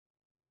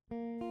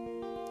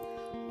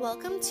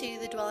Welcome to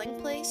the Dwelling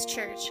Place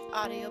Church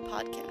audio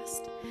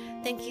podcast.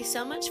 Thank you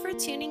so much for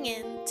tuning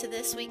in to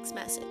this week's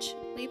message.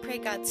 We pray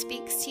God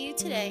speaks to you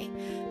today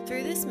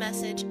through this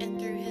message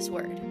and through His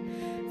Word.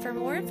 For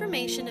more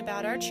information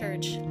about our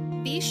church,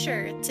 be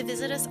sure to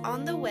visit us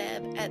on the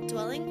web at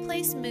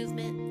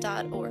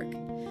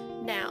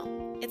dwellingplacemovement.org. Now,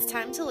 it's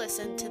time to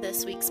listen to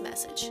this week's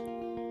message.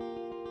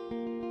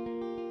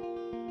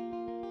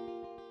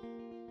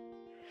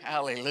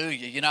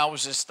 Hallelujah. You know, I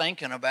was just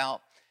thinking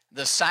about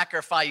the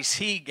sacrifice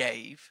He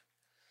gave,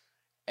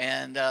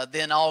 and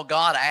then all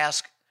God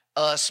asked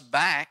us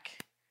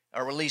back,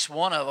 or at least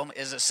one of them,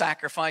 is a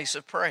sacrifice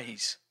of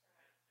praise.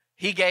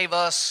 He gave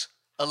us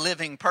a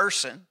living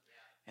person,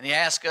 and He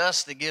asked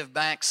us to give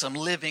back some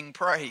living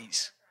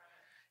praise.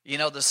 You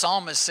know, the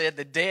psalmist said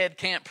the dead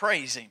can't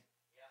praise Him,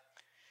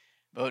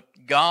 but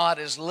God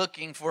is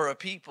looking for a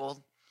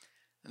people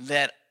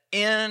that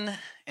in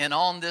and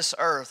on this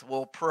earth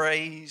will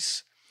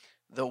praise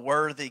the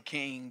worthy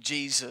King,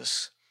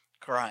 Jesus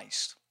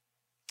Christ.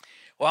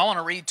 Well, I want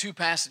to read two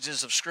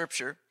passages of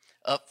Scripture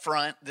up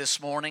front this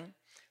morning.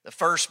 The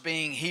first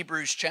being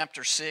Hebrews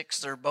chapter 6.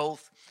 They're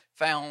both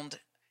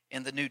found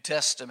in the New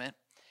Testament.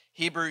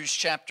 Hebrews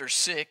chapter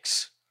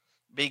 6,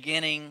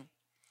 beginning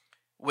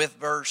with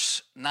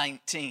verse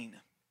 19.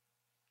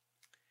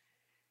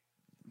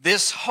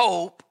 This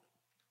hope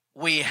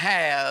we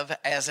have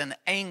as an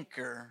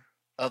anchor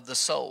of the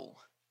soul,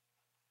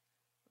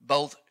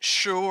 both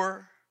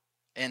sure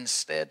and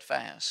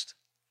steadfast,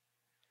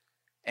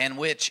 and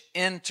which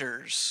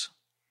enters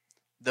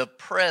the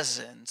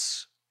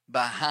presence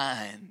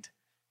behind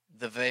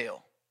the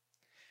veil.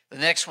 The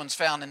next one's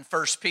found in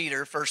 1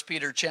 Peter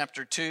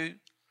chapter 2,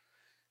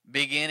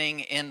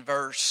 beginning in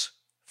verse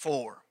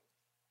 4.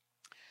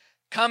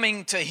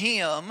 Coming to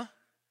Him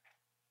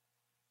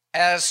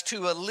as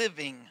to a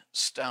living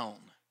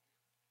stone,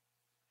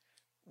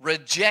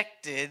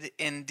 rejected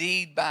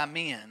indeed by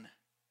men,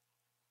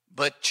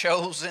 but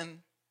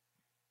chosen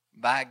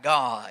by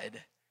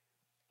God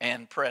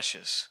and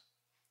precious.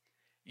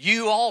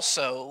 You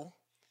also,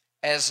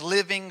 as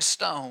living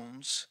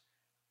stones,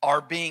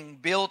 are being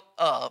built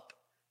up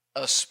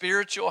a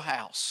spiritual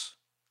house,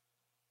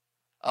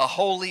 a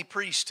holy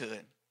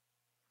priesthood,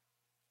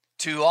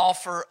 to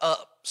offer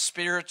up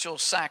spiritual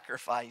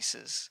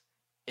sacrifices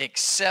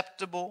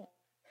acceptable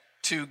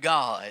to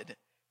God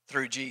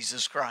through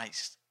Jesus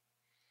Christ.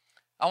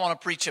 I want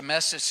to preach a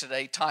message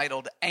today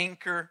titled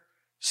Anchor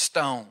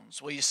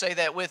Stones. Will you say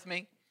that with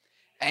me?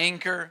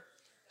 Anchor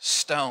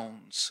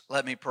stones.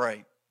 Let me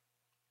pray.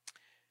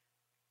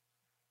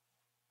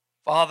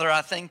 Father,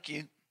 I thank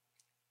you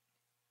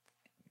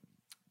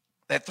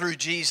that through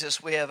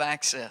Jesus we have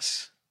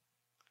access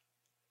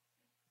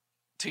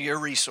to your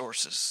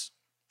resources,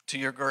 to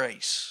your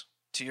grace,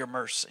 to your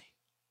mercy,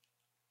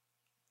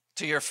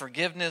 to your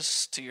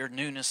forgiveness, to your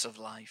newness of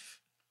life,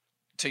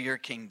 to your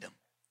kingdom.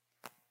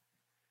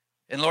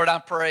 And Lord, I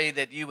pray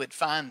that you would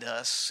find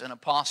us in a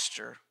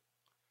posture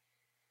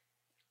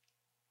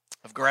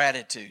of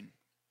gratitude,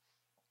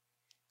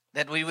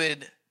 that we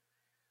would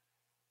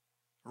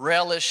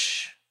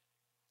relish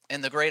in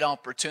the great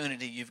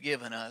opportunity you've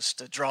given us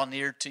to draw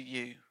near to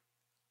you,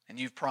 and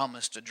you've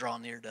promised to draw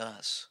near to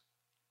us.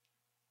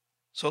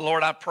 So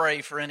Lord, I pray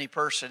for any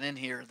person in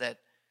here that,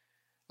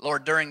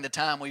 Lord, during the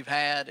time we've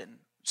had in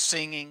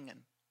singing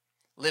and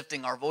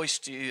lifting our voice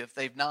to you, if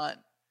they've not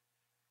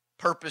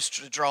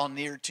purposed to draw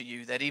near to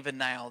you, that even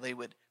now they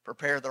would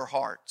prepare their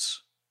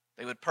hearts.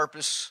 They would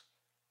purpose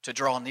to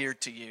draw near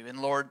to you.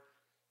 And Lord,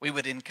 we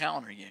would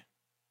encounter you,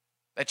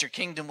 that your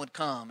kingdom would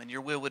come and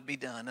your will would be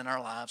done in our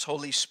lives.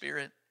 Holy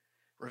Spirit,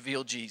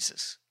 reveal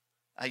Jesus.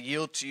 I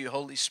yield to you,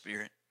 Holy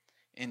Spirit.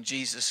 In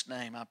Jesus'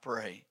 name I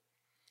pray.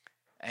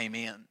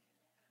 Amen.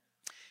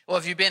 Well,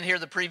 if you've been here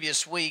the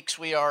previous weeks,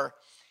 we are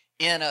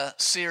in a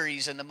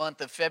series in the month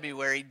of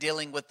February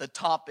dealing with the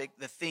topic,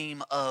 the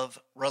theme of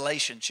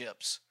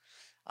relationships.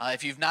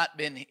 If you've not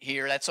been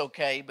here, that's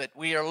okay, but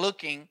we are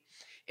looking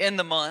in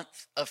the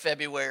month of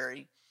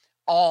February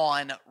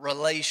on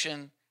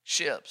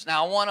relationships.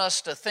 Now, I want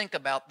us to think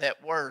about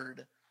that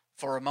word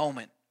for a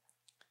moment.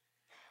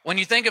 When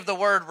you think of the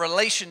word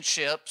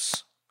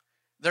relationships,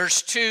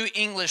 there's two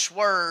English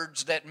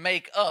words that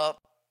make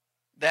up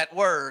that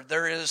word.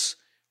 There is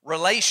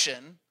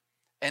relation,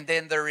 and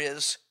then there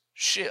is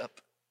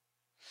ship.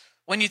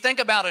 When you think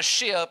about a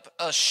ship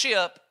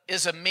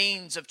is a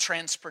means of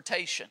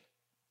transportation.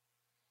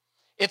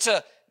 It's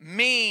a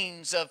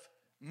means of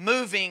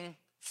moving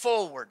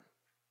forward.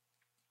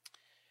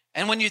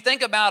 And when you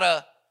think about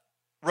a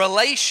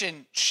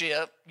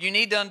relationship, you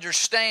need to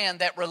understand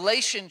that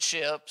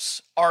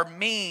relationships are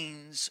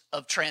means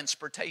of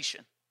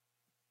transportation.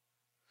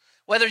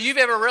 Whether you've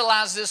ever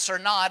realized this or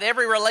not,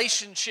 every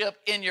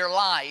relationship in your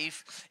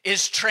life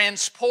is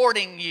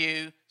transporting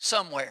you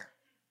somewhere.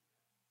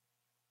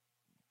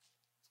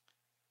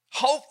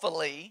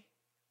 Hopefully,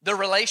 the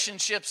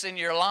relationships in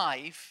your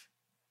life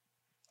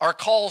are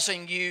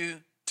causing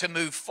you to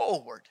move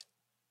forward.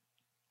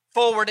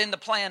 Forward in the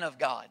plan of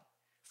God.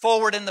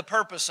 Forward in the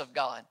purpose of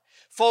God.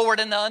 forward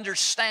in the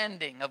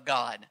understanding of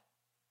God.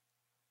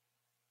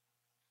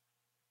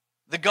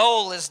 The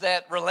goal is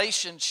that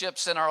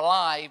relationships in our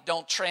life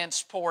don't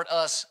transport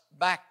us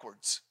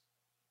backwards.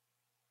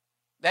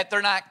 That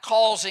they're not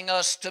causing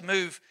us to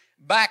move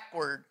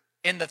backward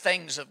in the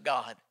things of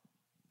God,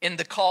 in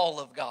the call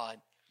of God,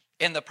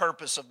 in the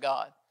purpose of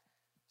God.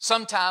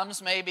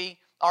 Sometimes maybe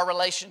our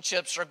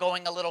relationships are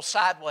going a little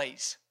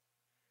sideways.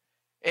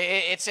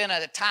 It's in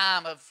a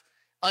time of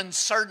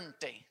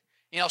uncertainty.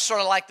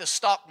 Sort of like the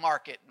stock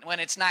market, when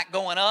it's not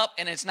going up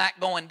and it's not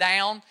going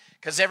down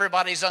because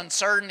everybody's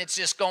uncertain, it's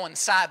just going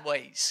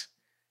sideways,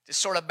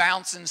 just sort of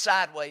bouncing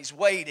sideways,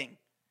 waiting.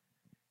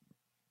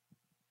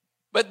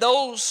 But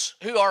those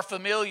who are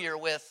familiar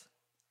with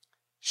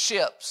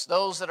ships,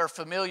 those that are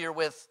familiar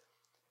with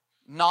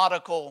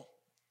nautical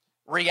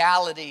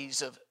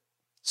realities of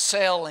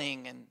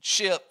sailing and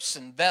ships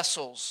and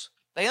vessels,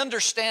 they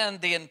understand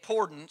the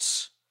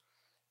importance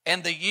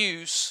and the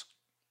use.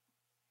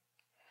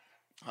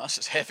 Oh, this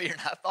is heavier than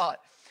I thought.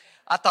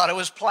 I thought it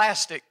was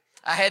plastic.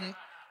 I hadn't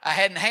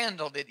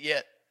handled it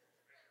yet.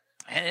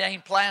 And it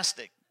ain't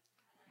plastic.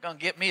 Gonna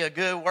get me a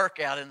good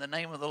workout in the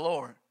name of the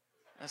Lord.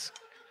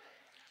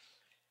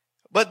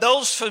 But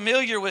those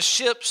familiar with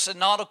ships and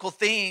nautical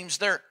themes,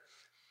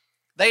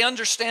 they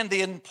understand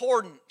the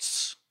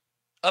importance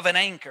of an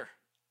anchor.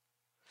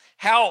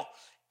 How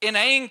an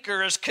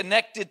anchor is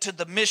connected to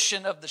the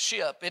mission of the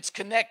ship. It's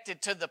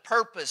connected to the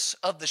purpose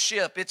of the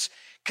ship. It's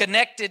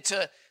connected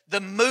to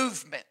the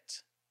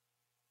movement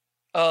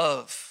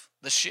of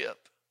the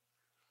ship.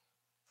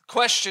 The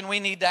question we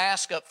need to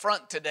ask up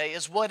front today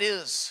is, what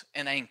is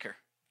an anchor?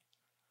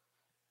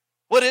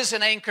 What is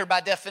an anchor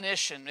by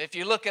definition? If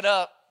you look it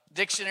up,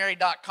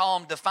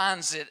 dictionary.com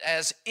defines it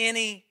as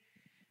any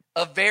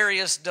of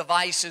various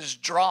devices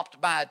dropped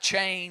by a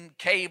chain,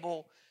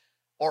 cable,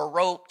 or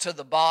rope to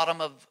the bottom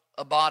of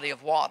a body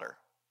of water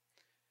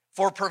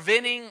for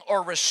preventing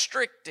or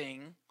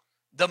restricting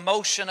the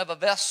motion of a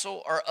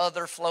vessel or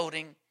other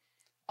floating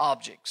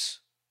objects.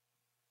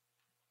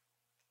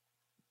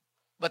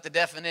 But the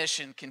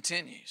definition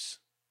continues.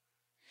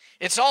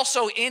 It's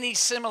also any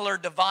similar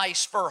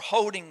device for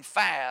holding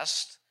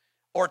fast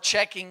or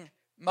checking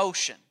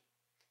motion.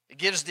 It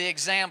gives the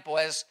example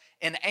as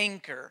an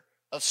anchor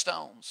of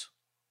stones.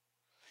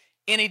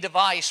 Any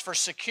device for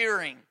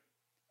securing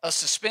a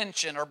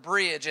suspension or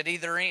bridge at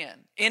either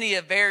end. Any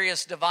of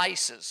various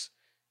devices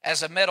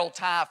as a metal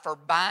tie for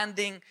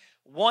binding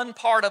one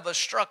part of a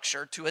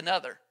structure to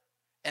another.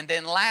 And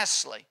then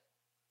lastly,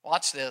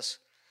 watch this,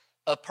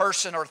 a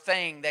person or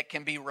thing that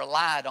can be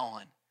relied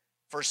on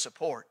for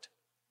support,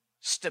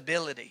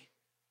 stability,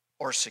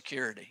 or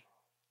security.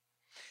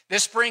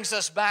 This brings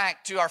us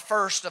back to our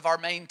first of our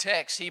main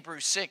texts,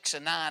 Hebrews 6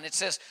 and 9. It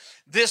says,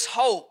 this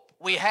hope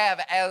we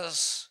have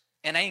as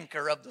an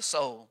anchor of the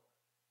soul,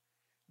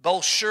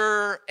 both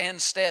sure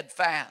and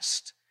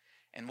steadfast,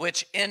 and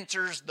which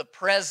enters the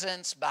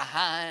presence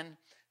behind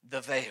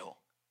the veil.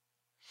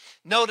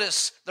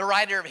 Notice the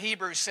writer of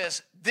Hebrews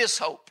says, this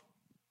hope.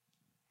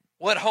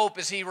 What hope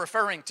is he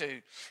referring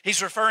to?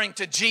 He's referring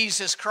to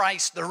Jesus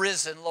Christ, the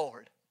risen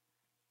Lord.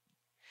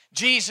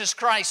 Jesus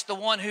Christ, the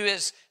one who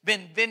has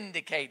been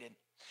vindicated,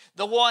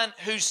 the one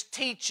whose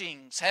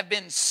teachings have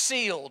been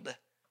sealed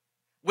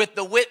with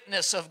the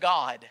witness of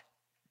God,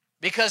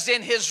 because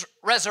in his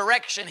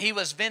resurrection he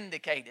was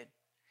vindicated.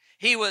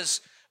 He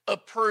was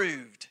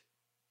approved.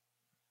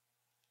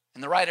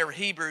 And the writer of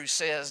Hebrews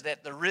says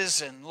that the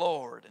risen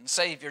Lord and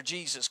Savior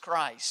Jesus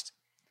Christ,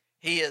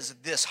 he is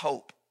this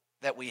hope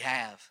that we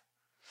have.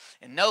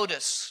 And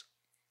notice,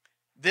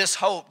 this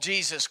hope,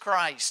 Jesus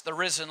Christ, the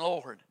risen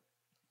Lord,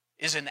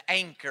 is an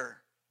anchor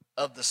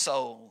of the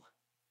soul.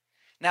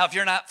 Now, if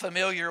you're not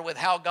familiar with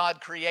how God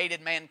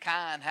created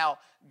mankind, how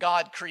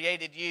God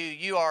created you,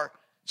 you are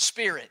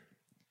spirit.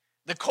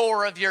 The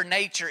core of your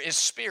nature is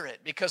spirit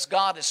because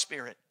God is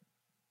spirit.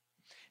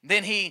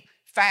 Then he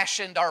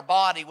fashioned our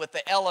body with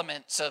the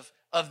elements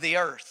of the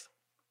earth.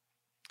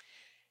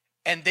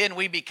 And then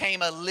we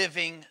became a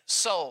living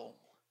soul,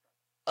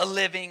 a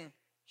living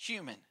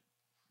human.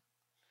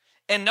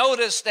 And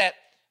notice that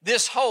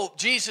this hope,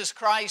 Jesus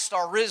Christ,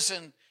 our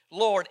risen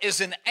Lord,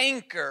 is an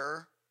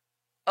anchor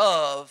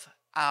of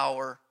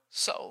our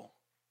soul.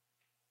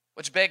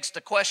 Which begs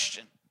the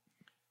question,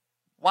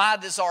 why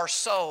does our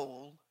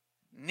soul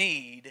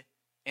need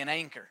an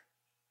anchor?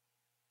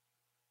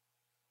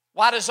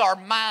 Why does our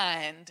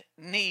mind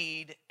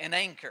need an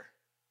anchor?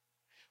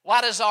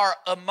 Why does our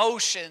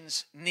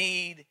emotions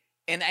need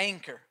an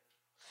anchor?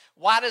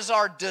 Why does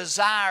our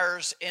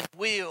desires and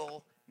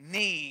will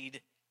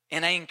need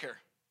an anchor?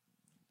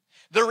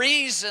 The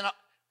reason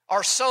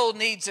our soul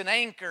needs an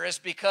anchor is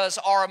because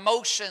our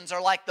emotions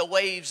are like the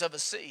waves of a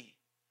sea.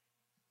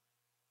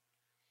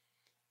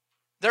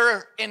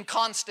 They're in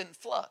constant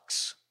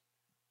flux.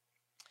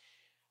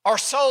 Our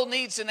soul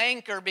needs an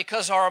anchor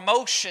because our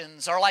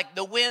emotions are like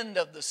the wind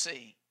of the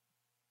sea.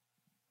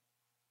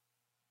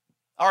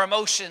 Our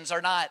emotions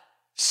are not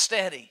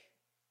steady.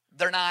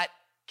 They're not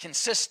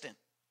consistent.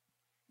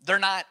 They're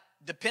not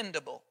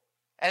dependable.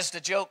 As the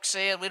joke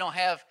said, we don't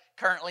have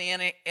currently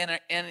any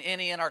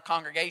in our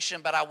congregation,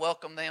 but I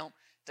welcome them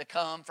to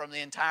come from the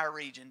entire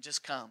region.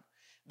 Just come.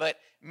 But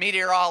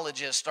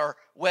meteorologists or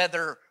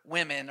weather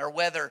women or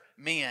weather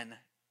men,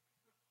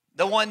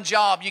 the one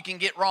job you can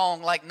get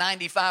wrong like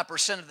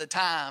 95% of the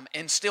time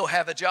and still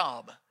have a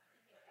job.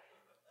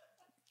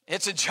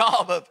 It's a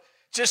job of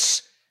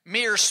just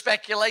mere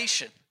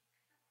speculation.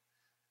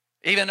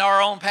 Even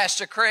our own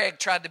Pastor Craig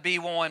tried to be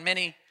one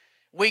many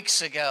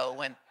weeks ago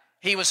when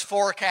he was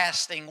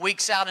forecasting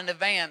weeks out in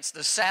advance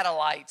the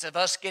satellites of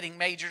us getting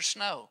major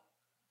snow.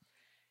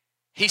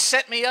 He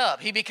set me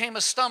up. He became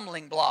a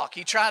stumbling block.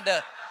 He tried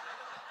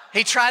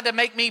to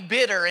make me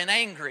bitter and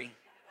angry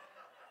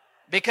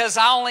because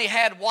I only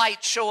had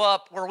white show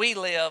up where we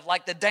live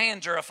like the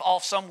dandruff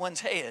off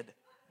someone's head.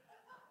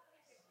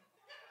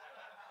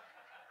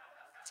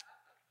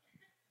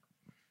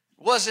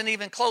 Wasn't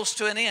even close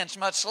to an inch,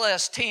 much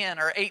less 10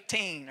 or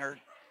 18 or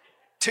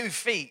 2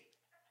 feet.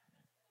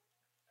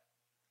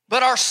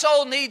 But our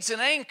soul needs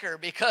an anchor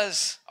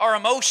because our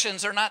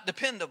emotions are not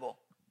dependable.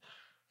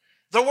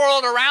 The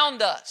world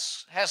around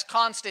us has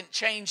constant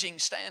changing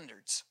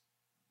standards.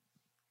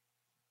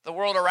 The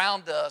world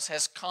around us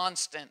has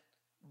constant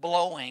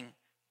blowing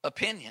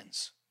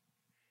opinions.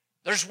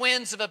 There's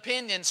winds of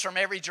opinions from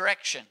every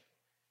direction,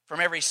 from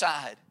every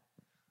side.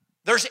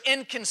 There's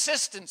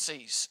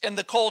inconsistencies in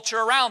the culture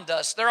around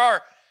us. There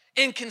are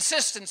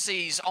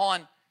inconsistencies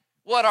on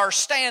what our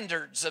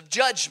standards of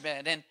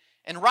judgment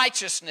and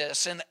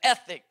righteousness and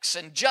ethics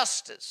and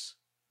justice.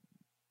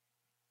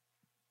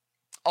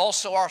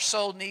 Also, our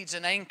soul needs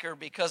an anchor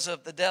because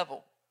of the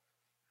devil,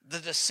 the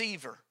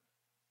deceiver,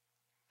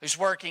 who's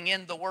working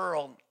in the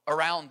world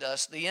around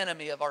us, the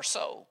enemy of our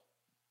soul,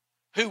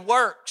 who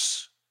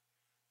works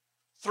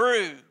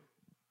through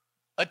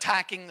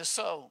attacking the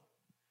soul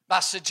by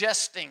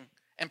suggesting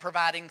and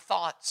providing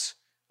thoughts,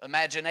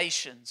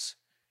 imaginations,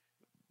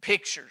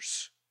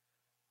 pictures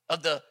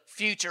of the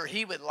future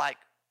he would like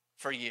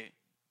for you.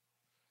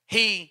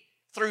 He,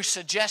 through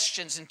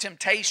suggestions and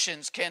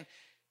temptations, can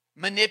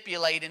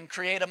manipulate and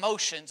create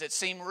emotions that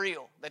seem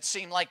real, that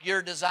seem like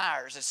your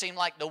desires, that seem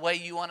like the way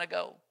you want to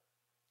go.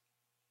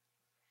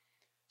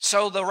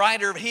 So the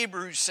writer of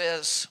Hebrews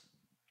says,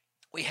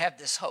 we have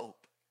this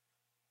hope.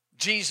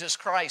 Jesus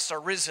Christ,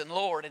 our risen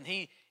Lord, and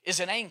He is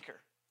an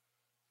anchor.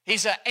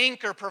 He's an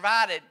anchor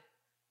provided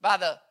by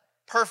the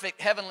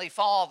perfect Heavenly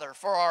Father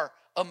for our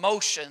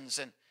emotions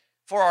and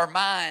for our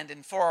mind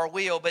and for our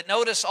will. But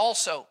notice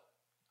also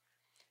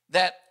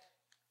that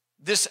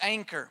this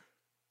anchor,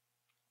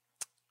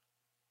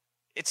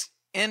 it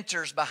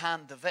enters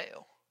behind the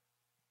veil.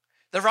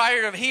 The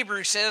writer of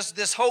Hebrews says,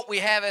 this hope we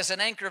have as an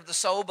anchor of the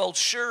soul, both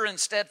sure and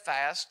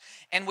steadfast,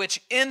 and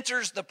which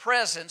enters the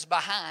presence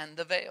behind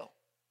the veil.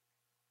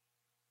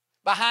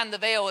 Behind the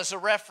veil is a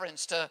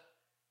reference to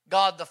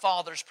God the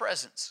Father's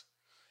presence.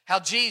 How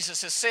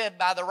Jesus is said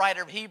by the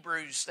writer of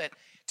Hebrews that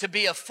to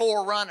be a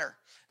forerunner,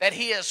 that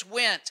He has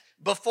went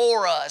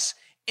before us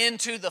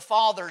into the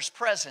Father's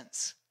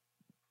presence.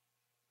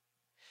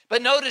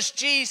 But notice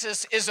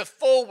Jesus is a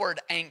forward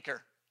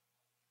anchor.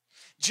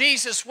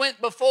 Jesus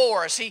went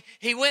before us.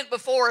 He went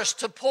before us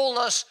to pull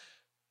us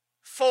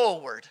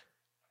forward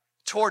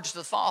towards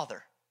the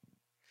Father,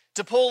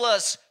 to pull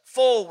us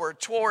forward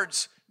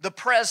towards the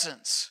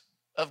presence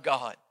of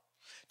God,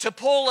 to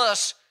pull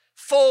us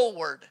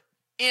forward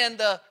in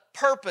the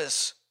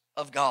purpose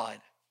of God.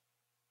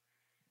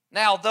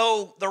 Now,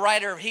 though the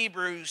writer of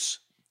Hebrews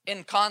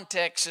in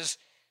context is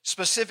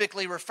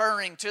specifically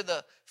referring to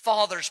the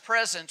Father's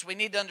presence, we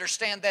need to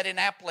understand that in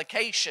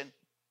application,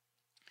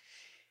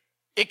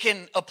 it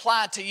can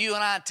apply to you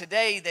and I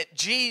today that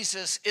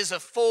Jesus is a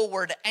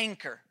forward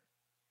anchor.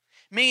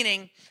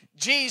 Meaning,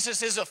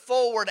 Jesus is a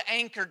forward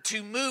anchor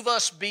to move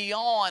us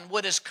beyond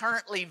what is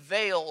currently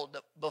veiled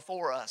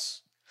before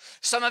us.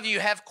 Some of you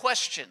have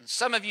questions.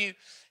 Some of you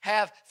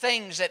have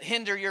things that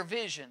hinder your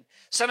vision.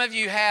 Some of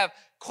you have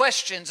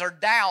questions or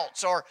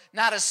doubts or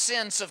not a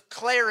sense of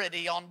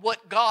clarity on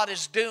what God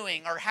is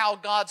doing or how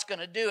God's going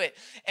to do it.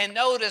 And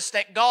notice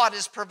that God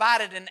has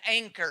provided an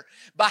anchor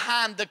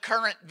behind the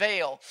current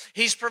veil.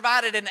 He's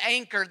provided an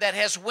anchor that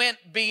has went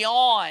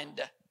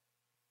beyond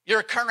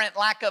your current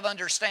lack of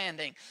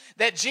understanding.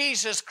 That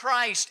Jesus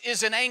Christ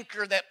is an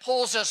anchor that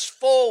pulls us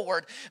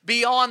forward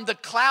beyond the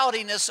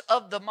cloudiness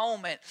of the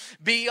moment,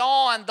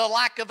 beyond the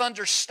lack of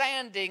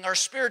understanding or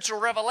spiritual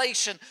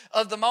revelation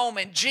of the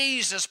moment.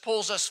 Jesus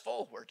pulls us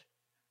forward.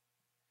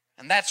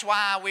 And that's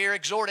why we are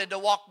exhorted to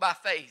walk by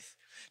faith.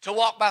 To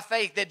walk by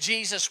faith that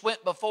Jesus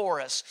went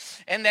before us.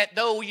 And that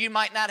though you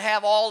might not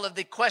have all of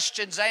the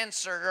questions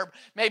answered, or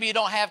maybe you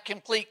don't have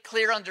complete,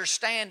 clear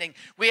understanding,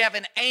 we have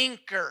an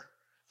anchor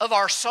of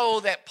our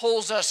soul that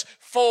pulls us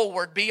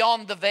forward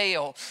beyond the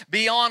veil,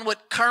 beyond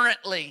what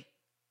currently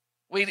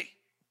we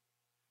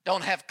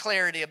don't have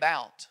clarity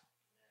about.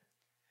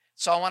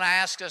 So I want to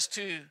ask us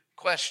 2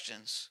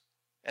 questions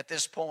at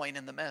this point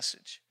in the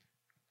message.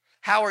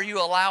 How are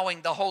you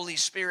allowing the Holy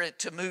Spirit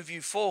to move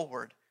you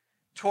forward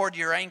toward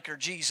your anchor,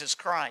 Jesus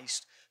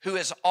Christ, who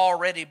is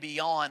already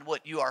beyond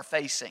what you are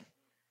facing?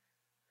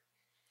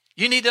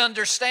 You need to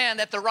understand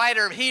that the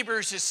writer of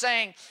Hebrews is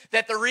saying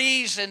that the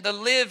reason the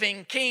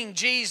living King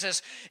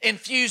Jesus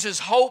infuses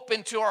hope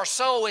into our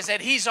soul is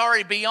that He's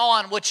already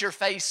beyond what you're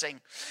facing.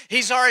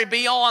 He's already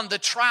beyond the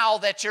trial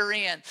that you're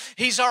in.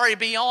 He's already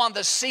beyond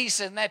the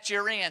season that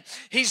you're in.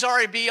 He's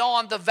already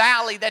beyond the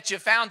valley that you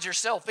found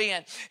yourself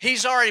in.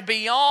 He's already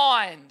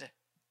beyond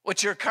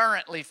what you're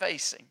currently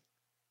facing.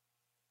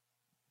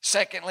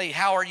 Secondly,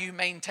 how are you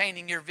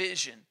maintaining your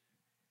vision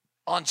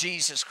on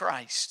Jesus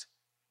Christ?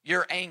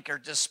 Your anchor,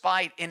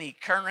 despite any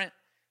current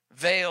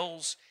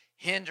veils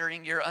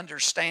hindering your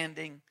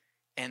understanding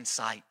and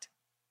sight.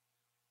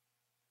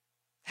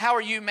 How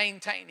are you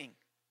maintaining?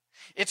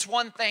 It's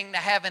one thing to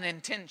have an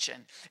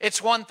intention.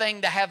 It's one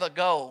thing to have a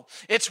goal.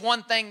 It's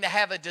one thing to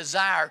have a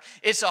desire.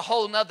 It's a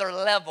whole nother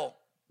level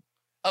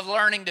of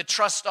learning to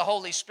trust the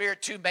Holy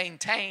Spirit to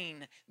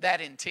maintain that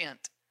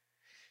intent,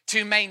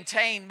 to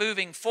maintain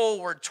moving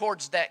forward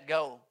towards that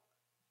goal.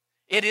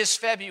 It is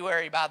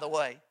February, by the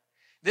way.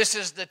 This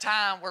is the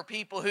time where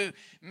people who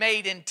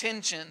made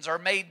intentions or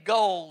made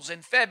goals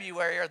in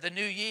February or the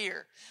new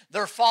year,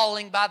 they're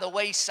falling by the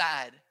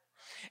wayside.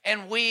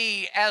 And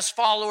we, as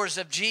followers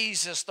of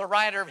Jesus, the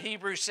writer of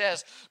Hebrews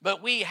says,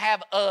 but we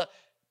have an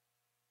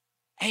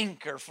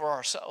anchor for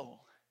our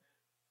soul,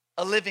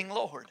 a living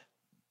Lord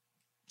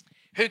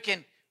who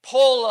can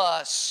pull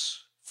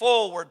us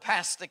forward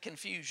past the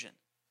confusion,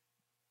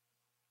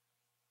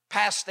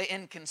 past the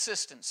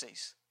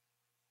inconsistencies,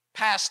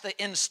 past the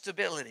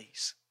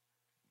instabilities.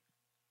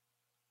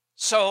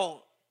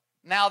 So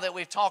now that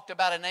we've talked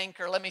about an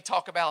anchor, let me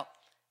talk about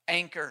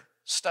anchor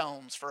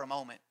stones for a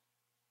moment.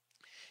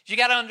 You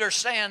got to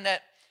understand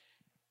that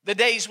the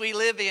days we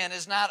live in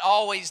is not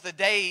always the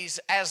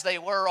days as they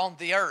were on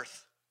the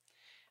earth.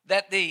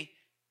 That the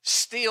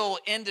steel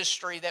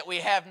industry that we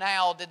have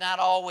now did not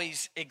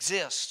always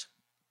exist.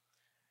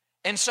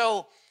 And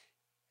so,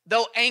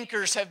 though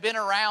anchors have been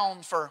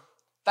around for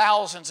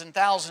thousands and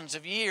thousands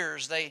of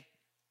years, they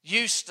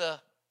used to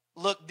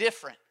look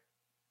different.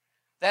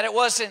 That it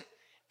wasn't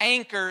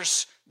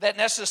anchors that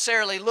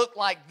necessarily looked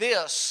like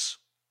this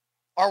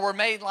or were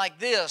made like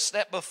this,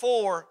 that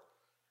before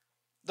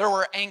there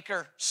were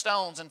anchor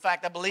stones. In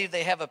fact, I believe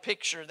they have a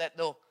picture that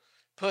they'll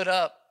put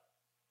up.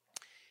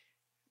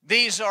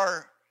 These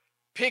are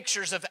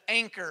pictures of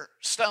anchor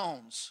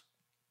stones.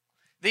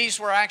 These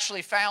were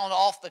actually found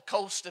off the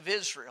coast of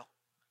Israel.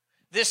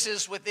 This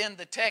is within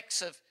the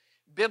text of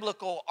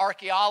biblical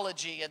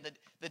archaeology and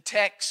the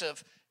text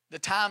of the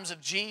times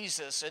of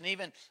Jesus and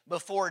even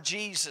before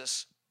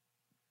Jesus.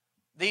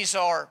 These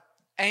are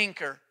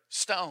anchor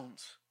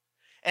stones.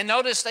 And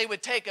notice they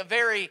would take a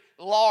very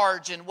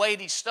large and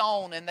weighty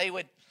stone and they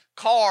would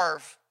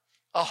carve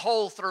a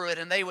hole through it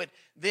and they would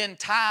then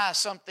tie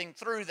something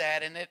through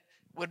that and it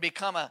would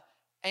become an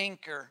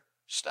anchor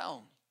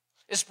stone.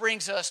 This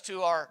brings us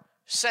to our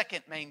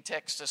second main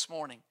text this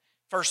morning,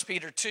 1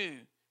 Peter 2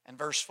 and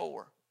verse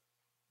 4.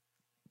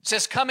 It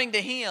says, coming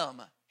to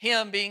Him,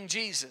 Him being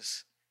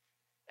Jesus,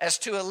 as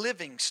to a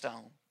living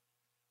stone,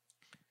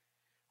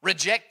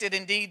 rejected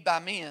indeed by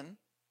men,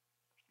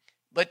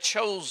 but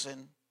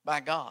chosen by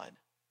God,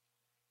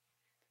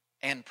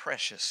 and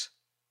precious.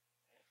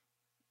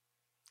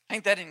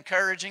 Ain't that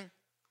encouraging?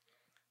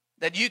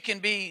 That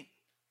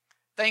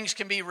things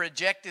can be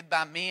rejected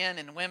by men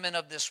and women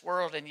of this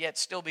world and yet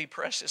still be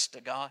precious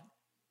to God.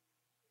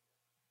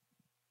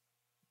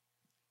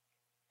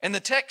 And the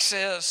text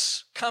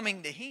says,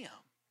 coming to Him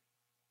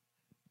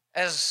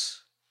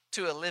as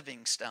to a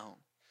living stone.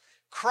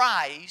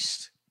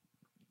 Christ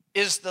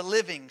is the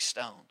living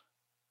stone.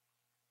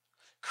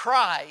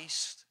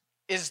 Christ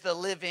is the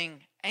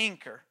living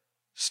anchor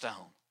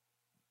stone.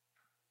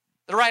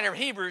 The writer of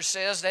Hebrews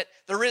says that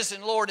the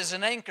risen Lord is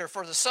an anchor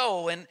for the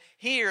soul. And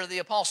here the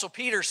Apostle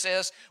Peter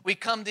says we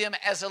come to Him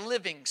as a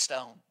living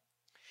stone.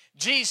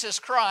 Jesus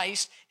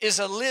Christ is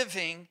a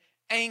living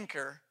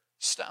anchor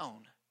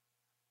stone.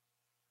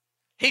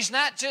 He's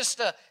not just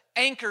an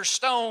anchor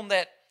stone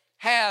that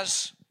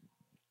has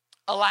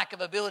a lack of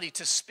ability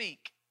to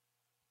speak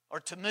or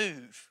to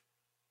move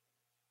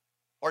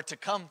or to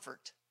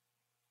comfort.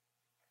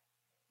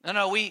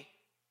 No, we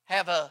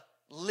have a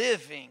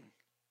living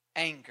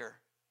anchor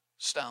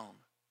stone.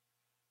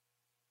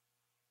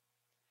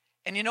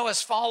 And you know,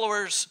 as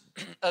followers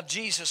of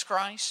Jesus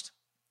Christ,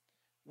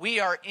 we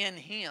are in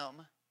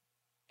Him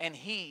and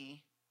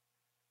He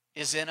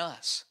is in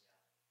us.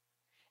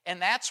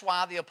 And that's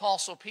why the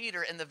Apostle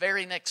Peter in the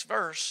very next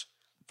verse,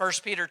 1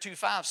 Peter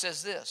 2:5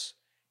 says this,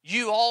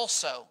 you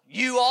also,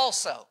 you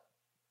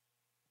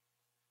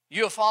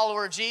a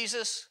follower of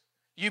Jesus,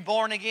 you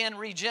born again,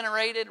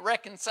 regenerated,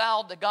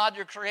 reconciled to God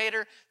your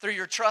Creator through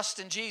your trust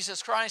in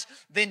Jesus Christ,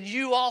 then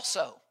you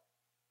also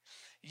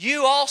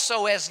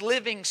as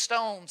living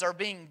stones are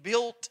being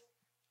built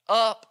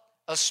up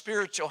a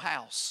spiritual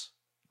house,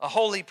 a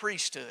holy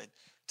priesthood,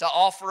 to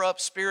offer up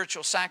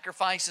spiritual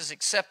sacrifices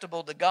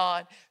acceptable to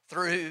God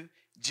through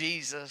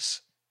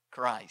Jesus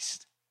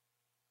Christ.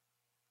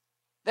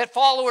 That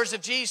followers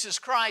of Jesus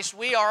Christ,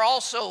 we are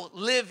also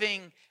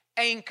living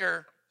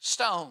anchor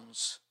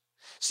stones.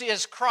 See,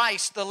 as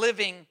Christ, the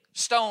living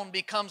stone,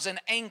 becomes an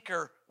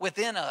anchor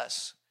within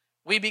us,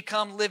 we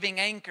become living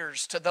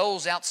anchors to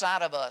those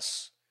outside of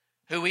us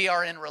who we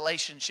are in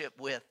relationship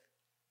with.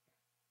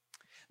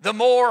 The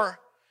more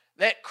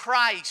that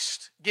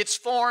Christ gets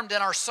formed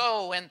in our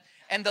soul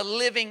and the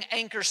living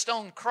anchor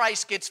stone,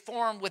 Christ, gets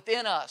formed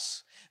within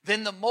us,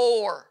 then the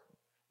more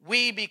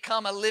we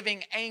become a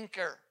living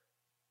anchor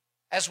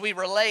as we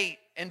relate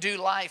and do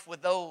life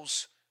with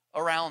those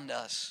around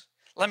us.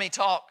 Let me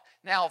talk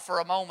now for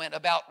a moment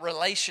about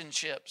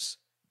relationships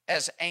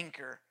as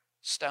anchor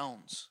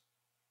stones.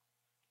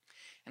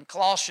 In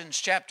Colossians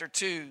chapter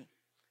 2,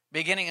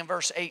 beginning in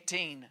verse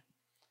 18,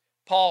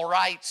 Paul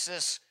writes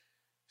this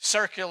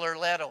circular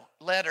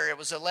letter. It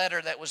was a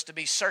letter that was to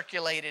be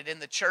circulated in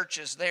the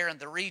churches there in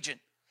the region.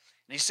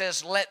 And he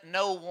says, "Let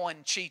no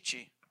one cheat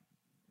you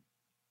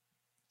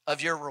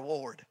of your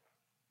reward,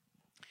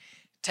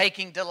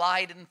 taking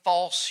delight in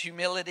false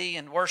humility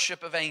and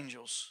worship of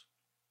angels,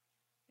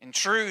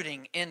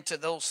 intruding into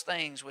those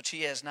things which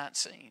he has not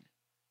seen,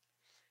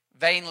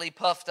 vainly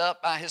puffed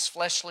up by his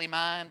fleshly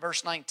mind,"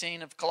 verse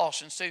 19 of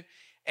Colossians 2,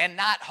 "and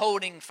not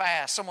holding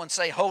fast." Someone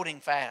say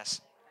holding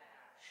fast.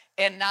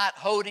 "And not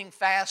holding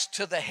fast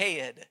to the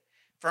head,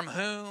 from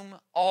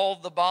whom all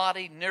the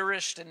body,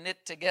 nourished and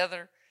knit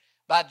together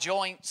by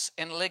joints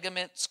and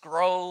ligaments,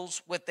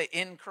 grows with the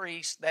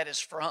increase that is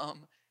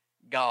from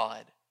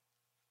God."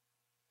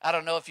 I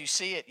don't know if you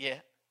see it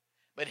yet,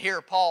 but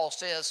here Paul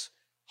says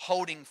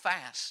holding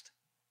fast.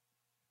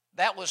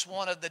 That was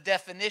one of the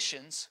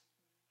definitions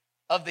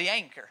of the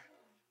anchor.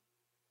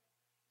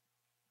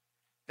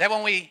 That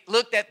when we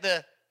looked at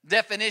the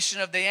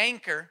definition of the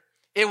anchor,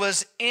 it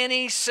was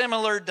any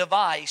similar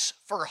device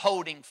for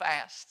holding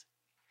fast.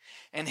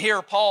 And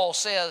here Paul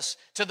says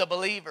to the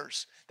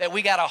believers that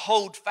we got to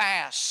hold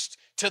fast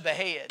to the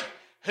head.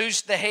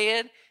 Who's the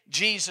head?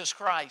 Jesus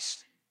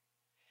Christ.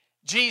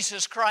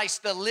 Jesus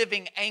Christ, the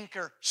living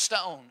anchor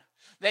stone.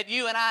 That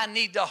you and I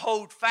need to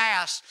hold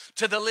fast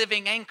to the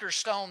living anchor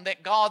stone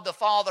that God the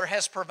Father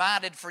has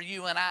provided for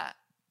you and I.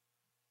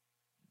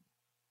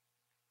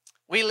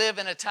 We live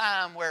in a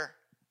time where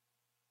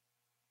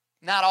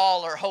not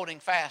all are holding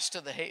fast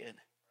to the head.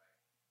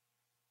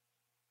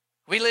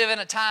 We live in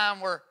a time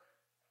where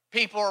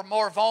people are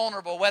more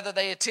vulnerable, whether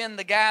they attend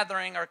the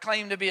gathering or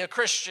claim to be a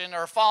Christian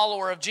or a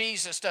follower of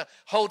Jesus, to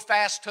hold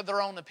fast to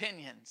their own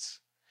opinions,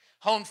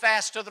 hold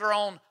fast to their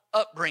own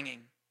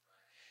upbringing.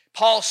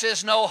 Paul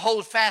says, no,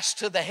 hold fast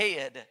to the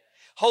head.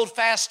 Hold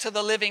fast to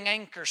the living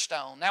anchor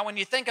stone. Now, when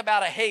you think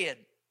about a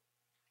head,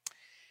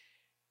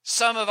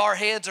 some of our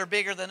heads are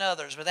bigger than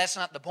others, but that's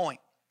not the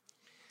point.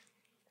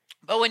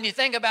 But when you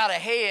think about a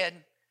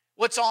head,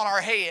 what's on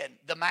our head?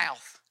 The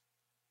mouth.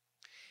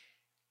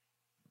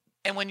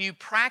 And when you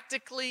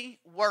practically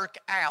work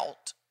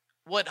out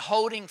what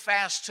holding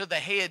fast to the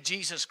head,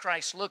 Jesus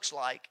Christ, looks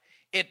like,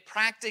 it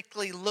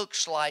practically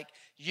looks like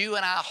you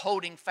and I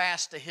holding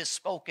fast to His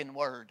spoken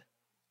word.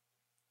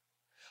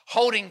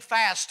 Holding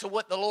fast to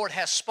what the Lord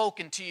has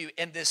spoken to you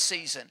in this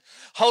season.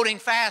 Holding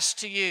fast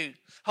to you.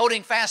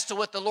 Holding fast to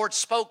what the Lord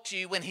spoke to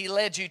you when He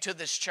led you to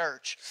this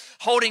church.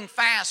 Holding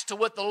fast to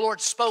what the Lord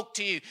spoke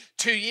to you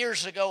 2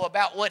 years ago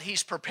about what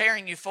He's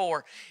preparing you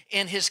for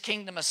in His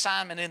kingdom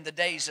assignment in the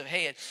days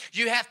ahead.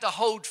 You have to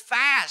hold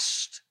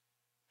fast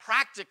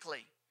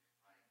practically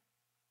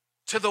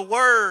to the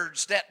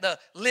words that the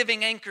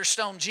living anchor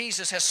stone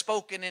Jesus has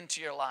spoken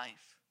into your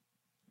life.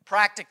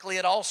 Practically,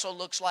 it also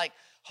looks like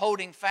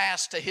holding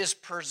fast to His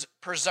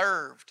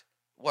preserved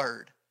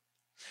word.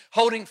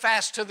 Holding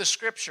fast to the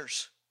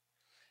Scriptures.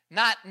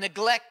 Not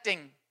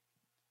neglecting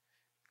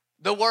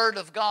the Word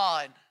of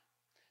God.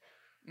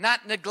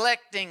 Not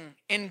neglecting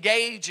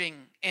engaging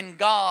in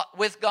God,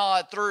 with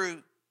God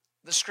through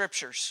the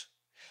Scriptures.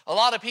 A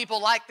lot of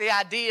people like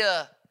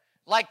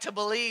to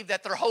believe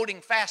that they're holding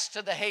fast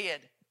to the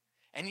head,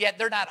 and yet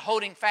they're not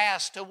holding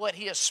fast to what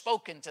He has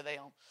spoken to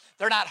them.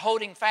 They're not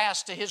holding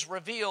fast to His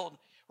revealed,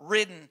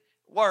 written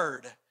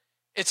Word.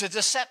 It's a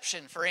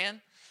deception,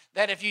 friend.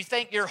 That if you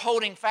think you're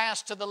holding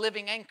fast to the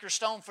living anchor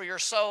stone for your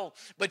soul,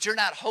 but you're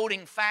not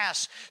holding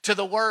fast to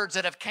the words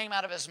that have came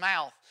out of His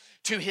mouth,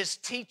 to His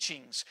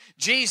teachings.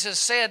 Jesus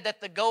said that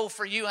the goal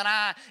for you and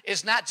I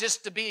is not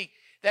just to be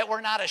that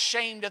we're not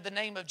ashamed of the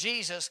name of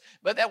Jesus,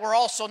 but that we're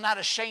also not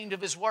ashamed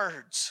of His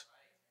words.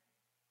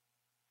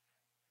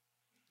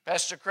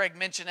 Pastor Craig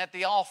mentioned at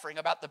the offering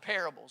about the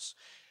parables.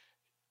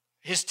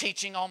 His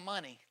teaching on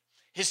money,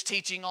 His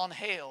teaching on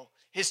hell,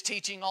 His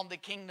teaching on the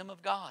kingdom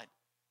of God.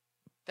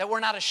 That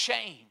we're not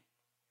ashamed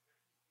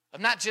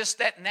of not just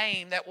that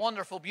name, that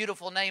wonderful,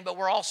 beautiful name, but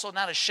we're also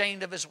not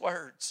ashamed of His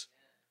words.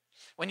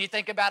 When you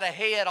think about a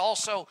head,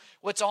 also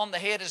what's on the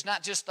head is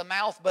not just the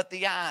mouth, but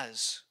the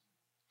eyes.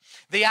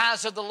 The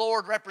eyes of the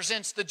Lord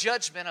represents the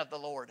judgment of the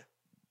Lord.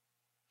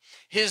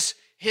 His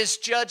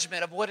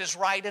judgment of what is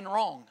right and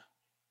wrong.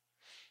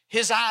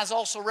 His eyes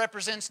also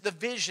represents the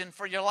vision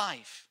for your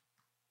life.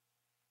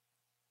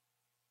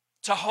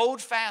 To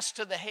hold fast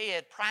to the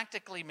head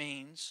practically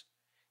means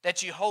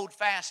that you hold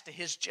fast to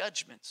His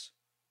judgments.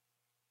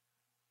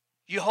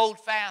 You hold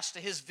fast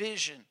to His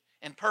vision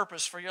and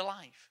purpose for your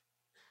life.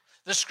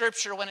 The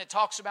scripture, when it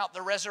talks about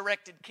the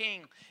resurrected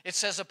king, it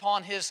says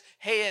upon his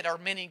head are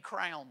many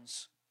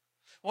crowns.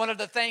 One of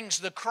the things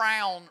the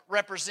crown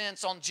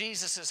represents on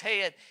Jesus'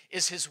 head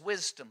is his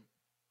wisdom.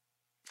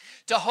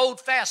 To hold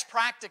fast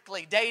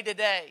practically day to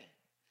day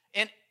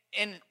in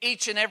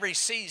each and every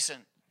season,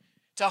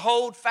 to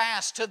hold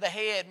fast to the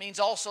head means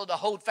also to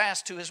hold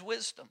fast to his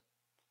wisdom,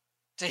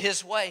 to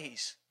his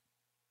ways.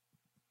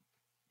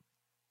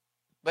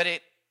 But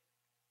it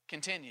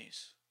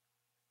continues,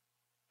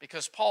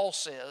 because Paul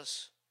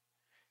says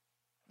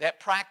that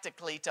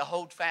practically to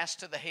hold fast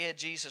to the head,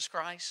 Jesus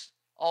Christ,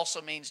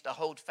 also means to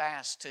hold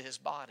fast to his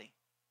body.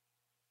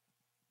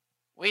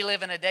 We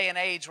live in a day and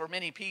age where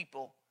many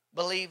people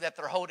believe that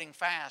they're holding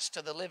fast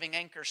to the living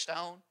anchor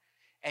stone,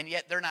 and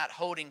yet they're not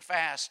holding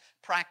fast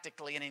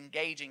practically and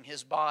engaging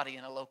his body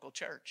in a local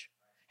church.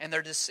 And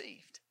they're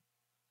deceived.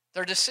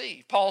 They're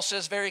deceived. Paul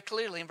says very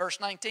clearly in verse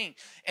 19,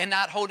 and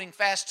not holding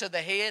fast to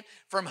the head,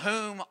 from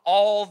whom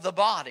all the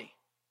body,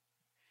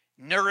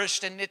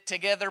 nourished and knit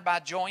together by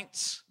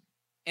joints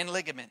and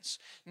ligaments.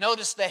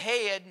 Notice the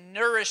head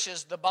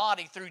nourishes the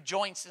body through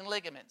joints and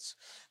ligaments.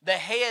 The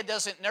head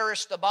doesn't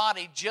nourish the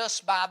body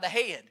just by the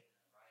head.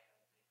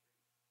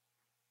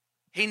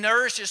 He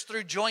nourishes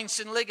through joints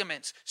and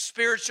ligaments,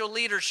 spiritual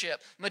leadership,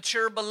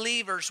 mature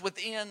believers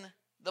within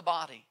the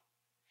body.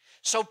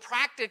 So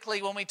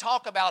practically, when we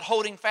talk about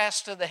holding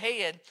fast to the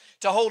head,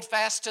 to hold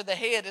fast to the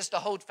head is to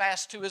hold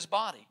fast to his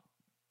body.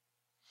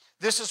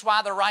 This is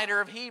why the writer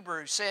of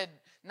Hebrews said,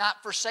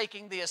 not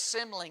forsaking the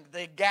assembling,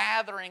 the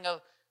gathering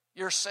of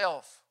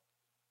yourself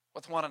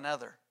with one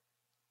another.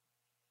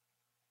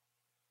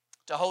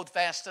 To hold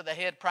fast to the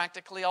head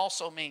practically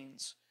also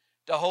means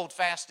to hold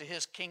fast to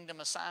his kingdom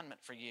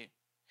assignment for you.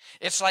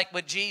 It's like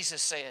what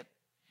Jesus said,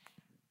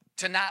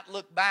 to not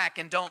look back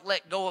and don't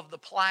let go of the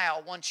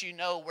plow once you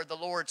know where the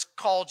Lord's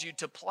called you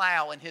to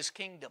plow in his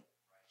kingdom.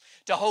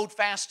 To hold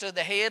fast to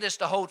the head is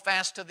to hold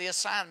fast to the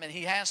assignment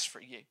he has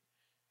for you,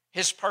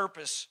 his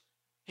purpose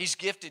he's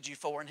gifted you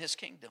for in his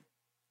kingdom.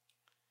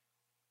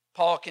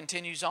 Paul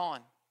continues on.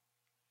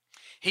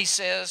 He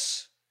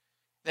says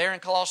there in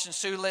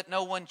Colossians 2, let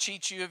no one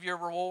cheat you of your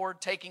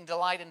reward, taking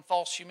delight in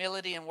false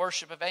humility and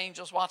worship of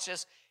angels. Watch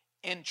this,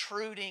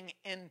 intruding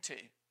into.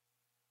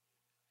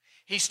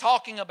 He's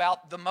talking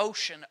about the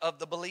motion of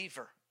the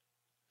believer.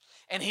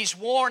 And he's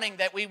warning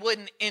that we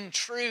wouldn't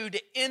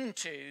intrude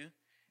into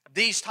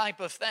these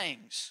type of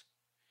things,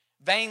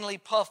 vainly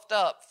puffed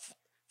up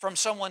from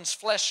someone's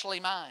fleshly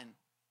mind,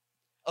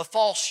 a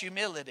false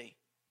humility.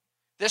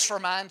 This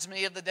reminds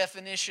me of the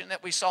definition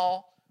that we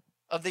saw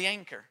of the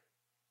anchor.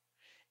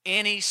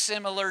 Any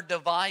similar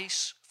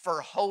device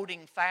for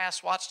holding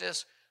fast, watch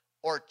this,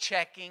 or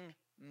checking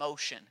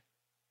motion.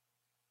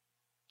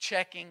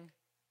 Checking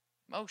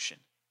motion.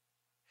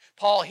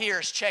 Paul here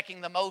is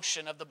checking the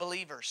motion of the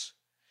believers.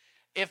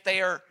 If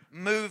they are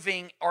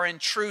moving or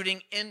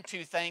intruding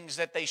into things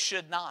that they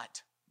should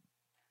not.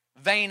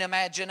 Vain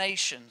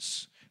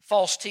imaginations,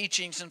 false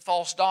teachings and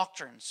false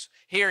doctrines.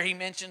 Here he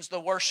mentions the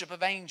worship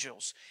of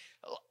angels.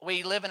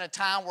 We live in a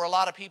time where a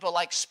lot of people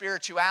like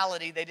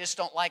spirituality, they just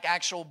don't like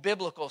actual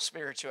biblical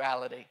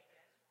spirituality.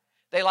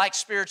 They like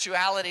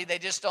spirituality, they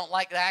just don't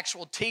like the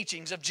actual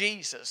teachings of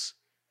Jesus.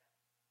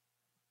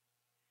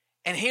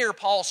 And here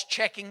Paul's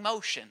checking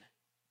motion.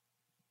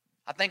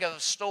 I think of a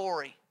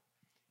story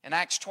in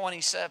Acts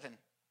 27,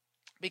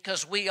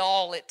 because we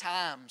all at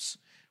times,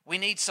 we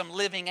need some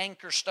living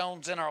anchor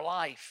stones in our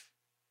life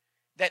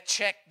that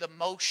check the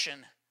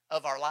motion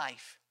of our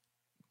life.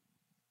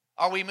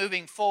 Are we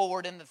moving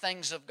forward in the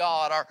things of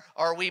God?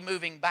 Are we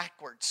moving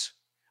backwards?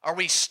 Are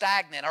we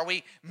stagnant? Are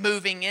we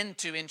moving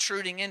into,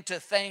 intruding into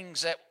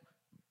things that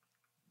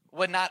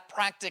would not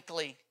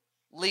practically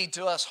lead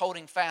to us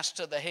holding fast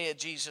to the head,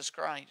 Jesus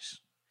Christ?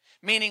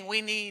 Meaning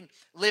we need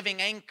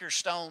living anchor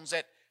stones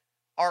that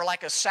are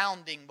like a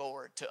sounding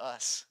board to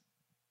us.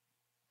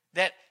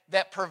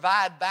 That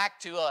provide back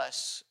to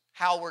us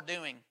how we're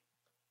doing.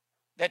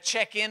 That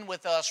check in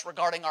with us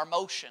regarding our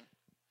motion.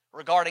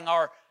 Regarding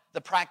the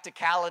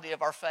practicality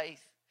of our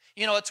faith.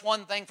 You know, it's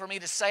one thing for me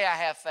to say I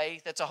have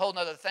faith. It's a whole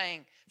other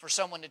thing for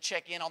someone to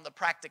check in on the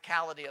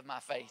practicality of my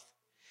faith.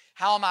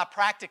 How am I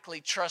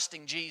practically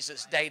trusting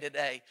Jesus day to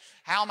day?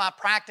 How am I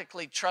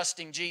practically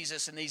trusting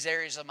Jesus in these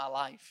areas of my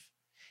life?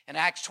 In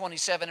Acts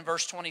 27 and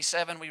verse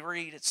 27 we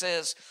read, it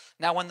says,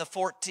 now when the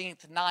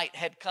 14th night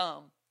had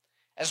come,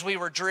 as we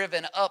were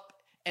driven up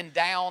and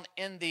down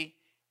in the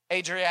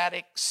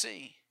Adriatic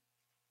Sea,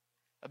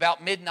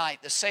 about midnight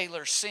the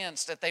sailors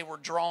sensed that they were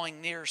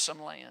drawing near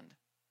some land.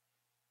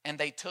 And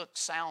they took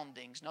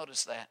soundings,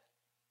 notice that,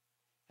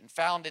 and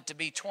found it to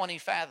be 20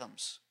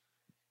 fathoms.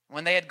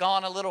 When they had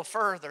gone a little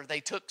further,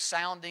 they took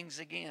soundings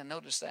again,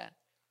 notice that,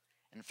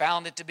 and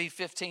found it to be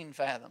 15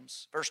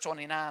 fathoms. Verse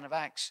 29 of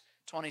Acts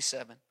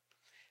 27.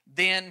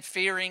 Then,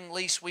 fearing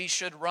lest we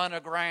should run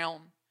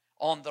aground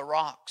on the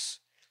rocks,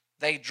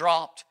 they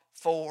dropped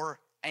 4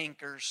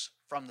 anchors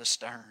from the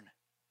stern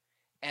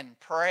and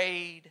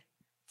prayed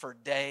for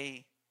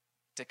day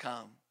to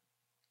come.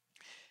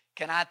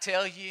 Can I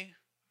tell you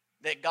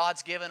that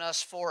God's given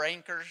us 4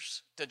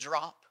 anchors to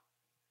drop?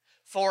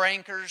 4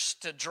 anchors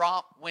to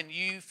drop when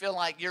you feel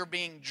like you're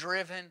being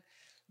driven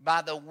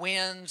by the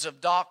winds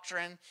of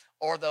doctrine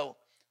or the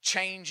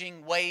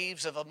changing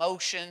waves of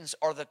emotions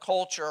or the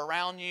culture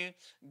around you.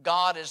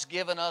 God has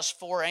given us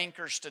 4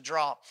 anchors to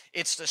drop.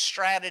 It's the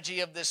strategy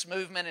of this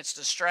movement. It's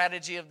the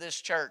strategy of this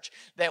church,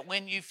 that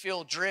when you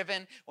feel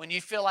driven, when you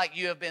feel like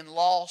you have been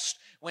lost,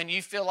 when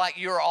you feel like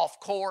you're off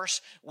course,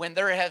 when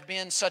there have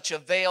been such a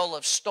veil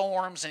of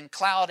storms and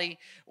cloudy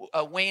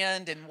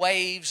wind and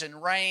waves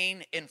and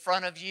rain in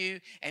front of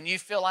you, and you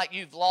feel like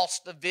you've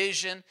lost the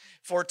vision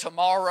for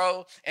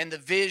tomorrow and the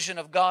vision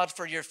of God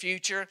for your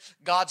future,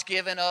 God's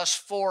given us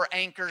 4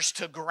 anchors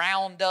to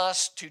ground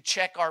us, to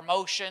check our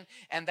motion,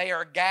 and they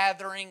are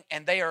gathering,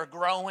 and they are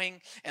growing,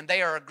 and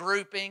they are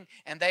grouping,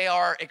 and they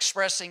are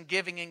expressing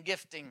giving and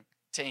gifting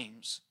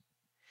teams.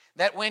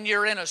 That when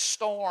you're in a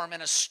storm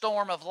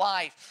of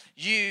life,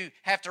 you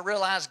have to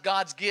realize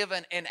God's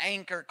given an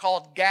anchor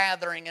called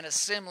gathering and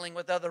assembling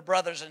with other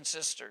brothers and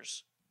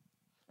sisters.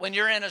 When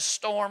you're in a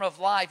storm of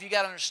life, you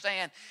got to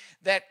understand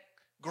that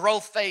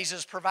growth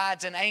phases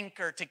provides an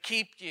anchor to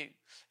keep you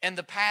in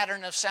the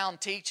pattern of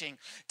sound teaching,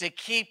 to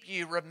keep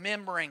you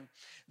remembering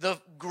the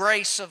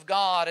grace of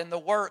God and the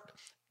work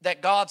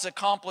that God's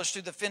accomplished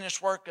through the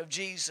finished work of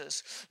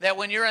Jesus. That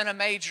when you're in a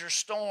major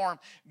storm,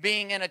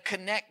 being in a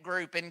connect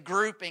group and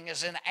grouping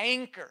is an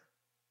anchor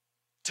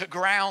to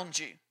ground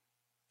you,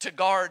 to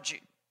guard you.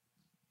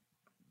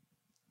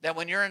 That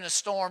when you're in a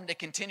storm, to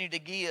continue to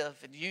give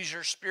and use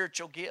your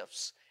spiritual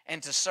gifts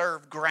and to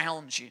serve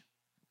grounds you.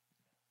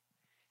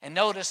 And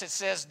notice it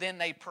says, then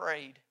they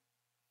prayed.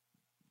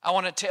 I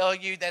want to tell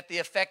you that the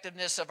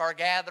effectiveness of our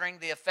gathering,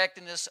 the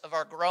effectiveness of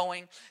our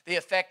growing, the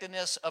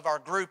effectiveness of our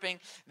grouping,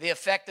 the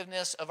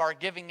effectiveness of our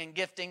giving and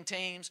gifting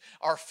teams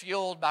are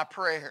fueled by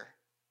prayer.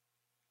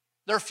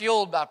 They're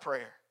fueled by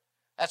prayer.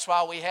 That's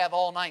why we have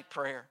all-night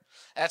prayer.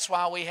 That's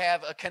why we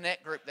have a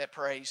connect group that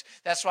prays.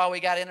 That's why we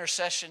got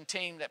intercession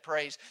team that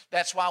prays.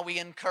 That's why we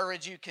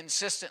encourage you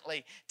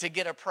consistently to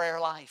get a prayer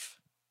life.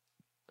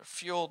 They're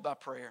fueled by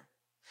prayer.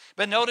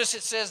 But notice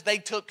it says they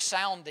took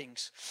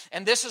soundings.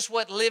 And this is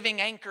what living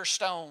anchor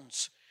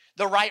stones,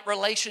 the right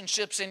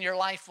relationships in your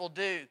life will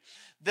do.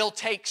 They'll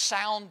take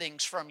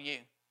soundings from you.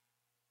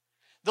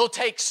 They'll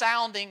take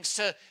soundings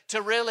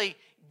to really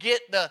get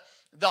the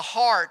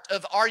heart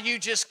of, are you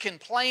just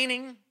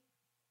complaining,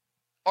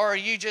 or are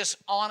you just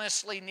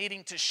honestly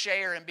needing to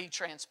share and be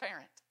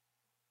transparent?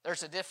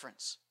 There's a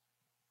difference.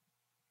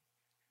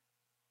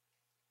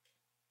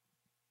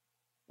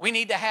 We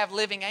need to have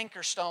living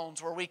anchor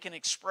stones where we can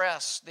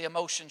express the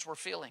emotions we're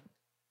feeling,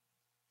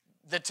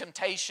 the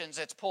temptations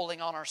that's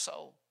pulling on our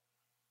soul,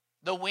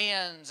 the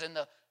winds and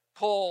the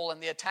pull and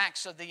the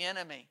attacks of the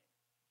enemy.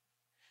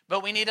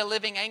 But we need a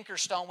living anchor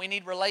stone. We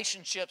need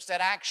relationships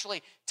that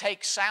actually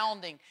take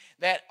sounding.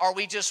 That are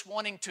we just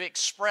wanting to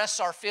express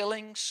our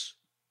feelings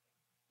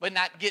but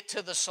not get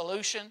to the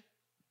solution?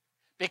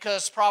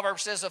 Because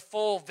Proverbs says a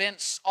fool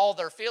vents all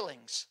their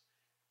feelings,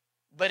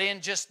 but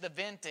in just the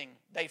venting,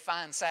 they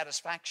find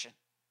satisfaction.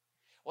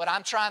 What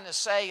I'm trying to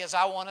say is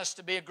I want us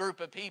to be a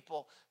group of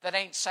people that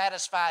ain't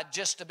satisfied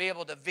just to be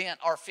able to vent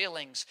our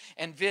feelings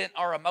and vent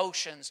our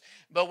emotions,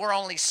 but we're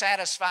only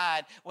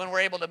satisfied when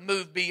we're able to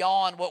move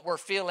beyond what we're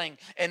feeling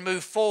and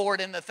move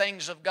forward in the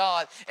things of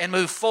God and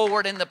move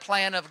forward in the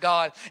plan of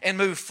God and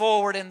move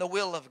forward in the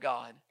will of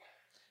God.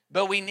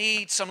 But we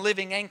need some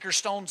living anchor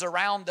stones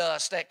around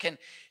us that can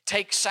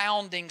take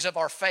soundings of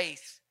our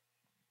faith.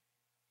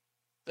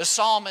 The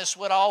psalmist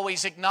would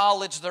always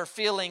acknowledge their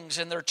feelings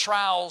and their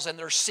trials and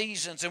their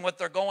seasons and what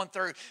they're going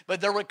through. But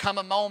there would come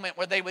a moment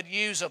where they would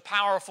use a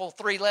powerful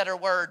 3-letter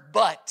word,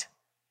 but.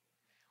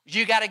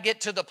 You got to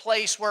get to the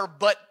place where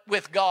but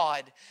with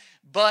God,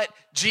 but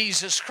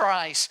Jesus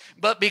Christ,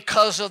 but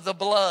because of the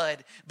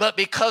blood, but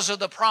because of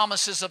the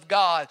promises of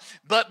God,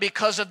 but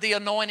because of the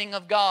anointing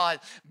of God,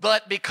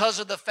 but because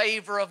of the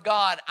favor of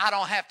God, I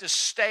don't have to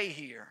stay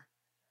here.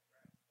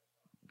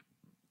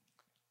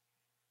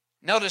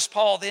 Notice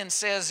Paul then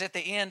says at the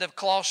end of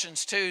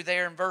Colossians 2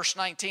 there in verse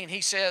 19,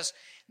 he says,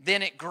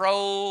 then it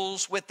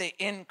grows with the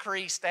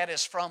increase that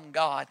is from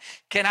God.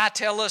 Can I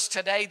tell us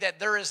today that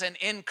there is an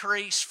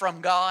increase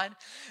from God?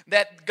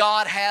 That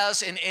God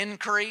has an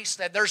increase,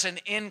 that there's an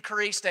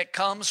increase that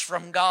comes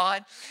from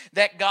God,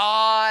 that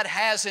God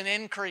has an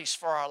increase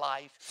for our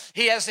life.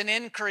 He has an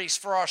increase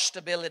for our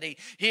stability.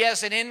 He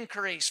has an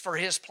increase for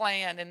His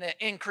plan and the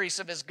increase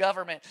of His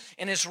government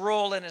and His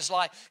rule in His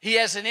life. He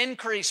has an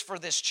increase for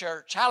this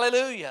church.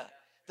 Hallelujah.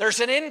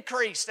 There's an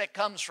increase that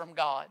comes from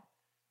God.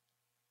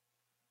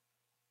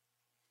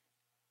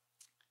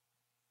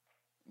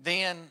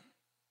 Then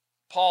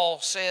Paul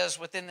says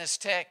within this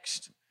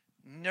text,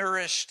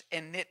 nourished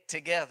and knit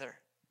together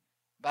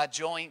by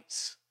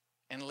joints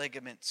and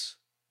ligaments.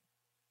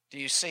 Do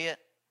you see it?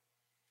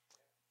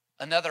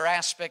 Another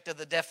aspect of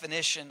the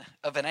definition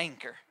of an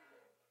anchor.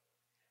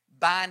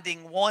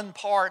 Binding one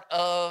part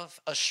of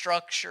a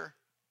structure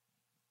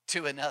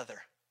to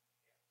another.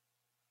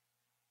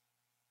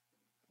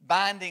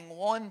 Binding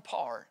one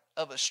part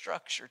of a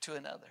structure to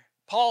another.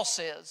 Paul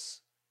says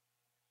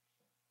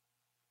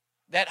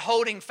that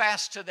holding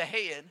fast to the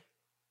head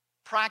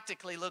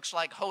practically looks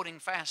like holding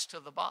fast to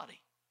the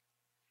body.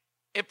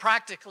 It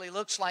practically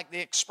looks like the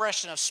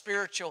expression of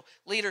spiritual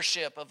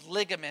leadership, of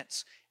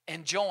ligaments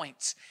and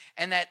joints.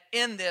 And that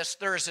in this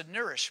there is a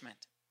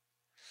nourishment.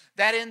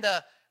 That in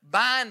the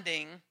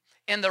binding,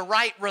 in the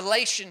right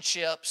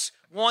relationships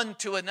one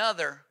to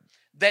another,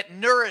 that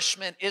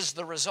nourishment is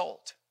the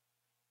result.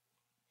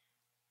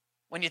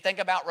 When you think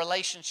about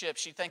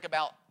relationships, you think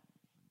about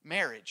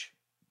marriage.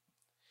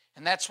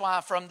 And that's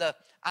why from the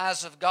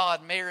eyes of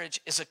God, marriage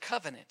is a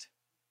covenant.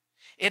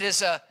 It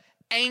is a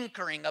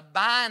anchoring, a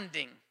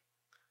binding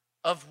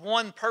of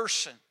one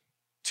person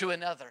to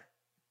another.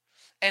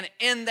 And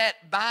in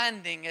that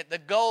binding, the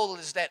goal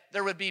is that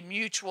there would be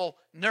mutual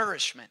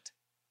nourishment.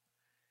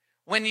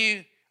 When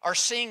you are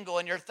single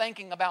and you're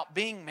thinking about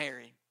being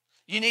married,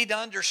 you need to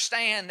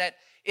understand that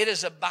it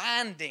is a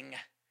binding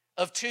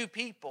of two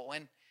people.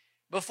 And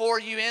before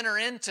you enter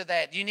into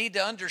that, you need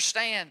to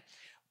understand,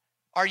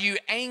 are you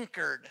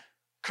anchored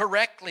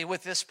correctly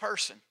with this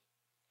person?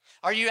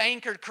 Are you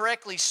anchored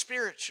correctly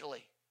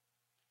spiritually?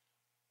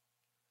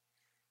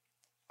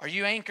 Are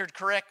you anchored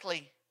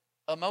correctly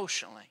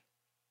emotionally?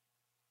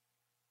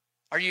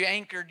 Are you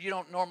anchored? You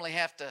don't normally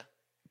have to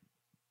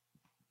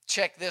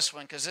check this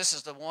one because this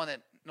is the one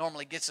that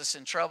normally gets us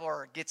in trouble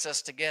or gets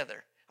us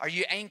together. Are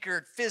you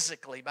anchored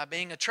physically by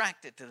being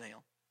attracted to them?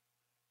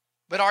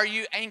 But are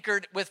you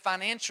anchored with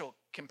financial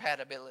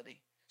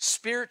compatibility,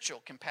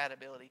 spiritual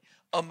compatibility,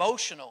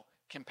 emotional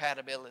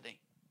compatibility?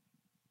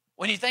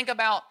 When you think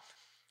about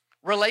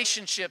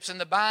relationships and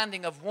the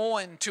binding of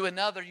one to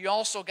another, you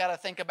also got to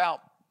think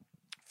about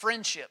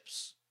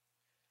friendships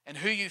and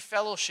who you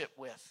fellowship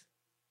with.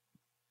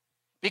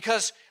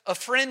 Because a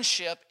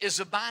friendship is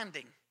a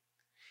binding.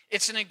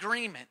 It's an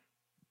agreement.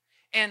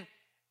 And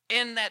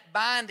in that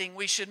binding,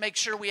 we should make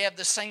sure we have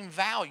the same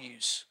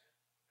values.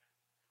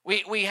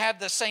 We have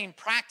the same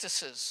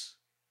practices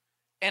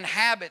and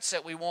habits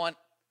that we want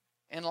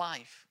in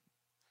life.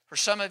 For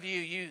some of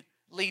you, you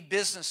lead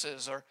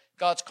businesses or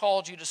God's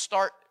called you to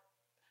start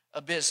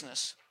a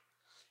business.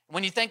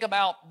 When you think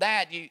about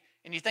that, you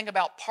think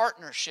about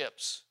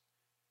partnerships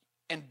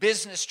and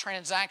business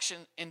transaction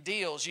and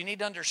deals, you need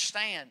to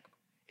understand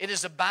it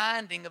is a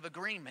binding of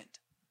agreement.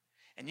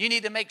 And you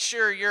need to make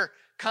sure you're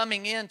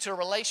coming into a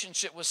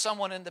relationship with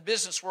someone in the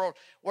business world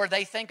where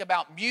they think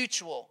about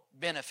mutual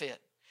benefit,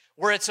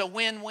 where it's a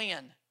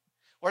win-win,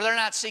 where they're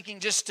not seeking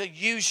just to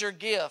use your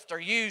gift or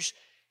use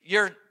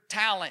your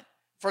talent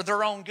for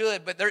their own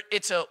good, but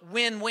it's a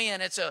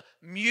win-win, it's a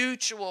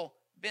mutual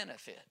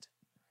benefit.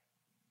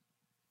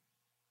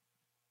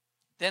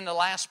 Then the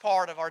last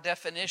part of our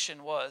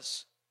definition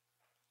was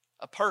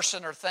a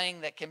person or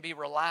thing that can be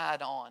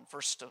relied on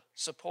for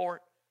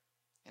support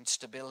and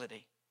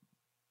stability.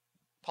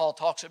 Paul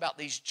talks about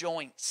these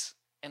joints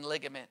and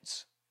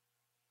ligaments.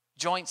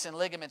 Joints and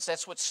ligaments,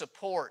 that's what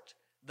support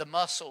the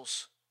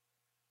muscles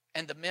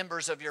and the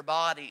members of your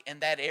body in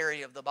that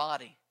area of the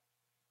body.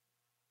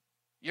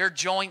 Your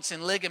joints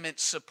and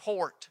ligaments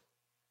support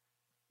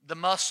the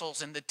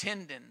muscles and the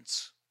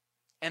tendons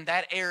in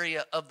that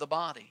area of the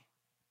body.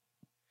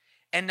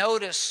 And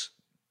notice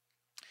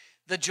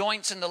the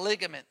joints and the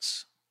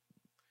ligaments,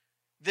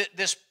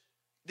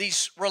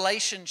 these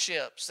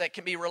relationships that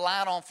can be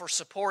relied on for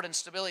support and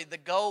stability, the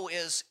goal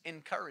is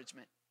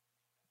encouragement.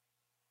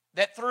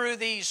 That through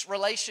these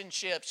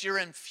relationships, you're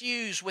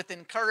infused with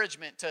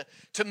encouragement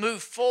to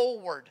move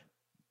forward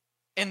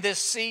in this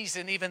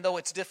season, even though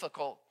it's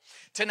difficult.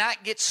 To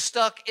not get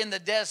stuck in the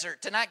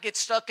desert, to not get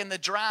stuck in the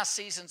dry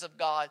seasons of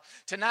God,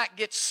 to not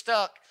get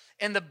stuck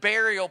in the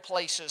burial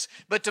places,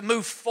 but to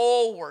move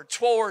forward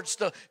towards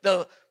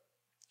the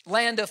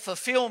land of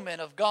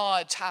fulfillment of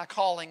God's high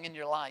calling in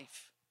your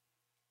life.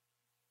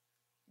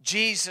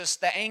 Jesus,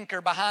 the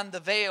anchor behind the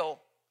veil,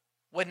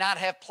 would not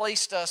have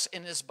placed us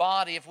in His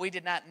body if we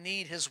did not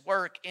need His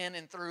work in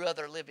and through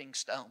other living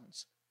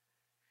stones.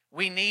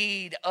 We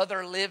need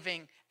other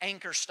living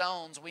anchor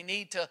stones. We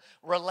need to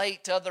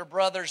relate to other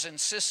brothers and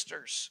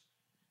sisters,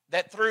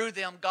 that through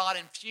them God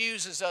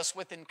infuses us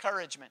with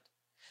encouragement,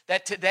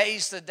 that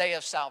today's the day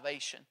of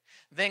salvation.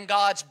 Then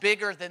God's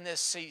bigger than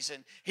this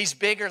season. He's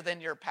bigger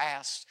than your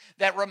past.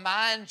 That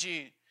reminds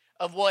you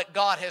of what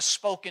God has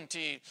spoken to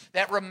you.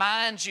 That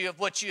reminds you of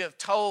what you have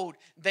told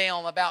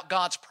them about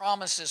God's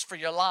promises for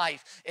your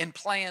life and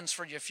plans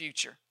for your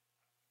future.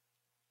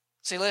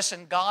 See,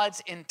 listen,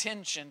 God's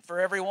intention for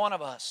every one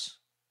of us,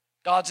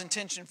 God's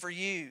intention for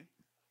you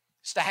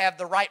is to have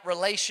the right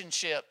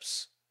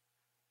relationships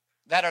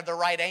that are the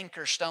right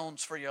anchor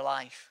stones for your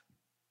life.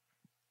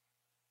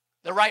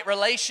 The right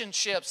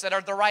relationships that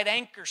are the right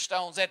anchor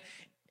stones that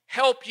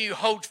help you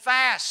hold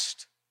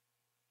fast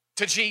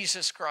to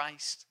Jesus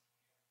Christ.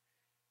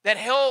 That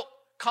help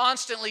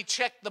constantly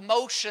check the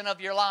motion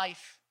of your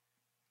life.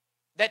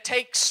 That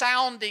take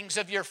soundings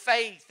of your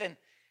faith and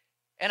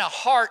a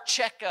heart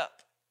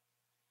checkup.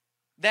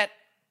 That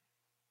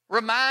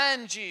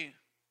remind you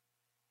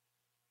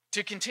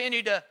to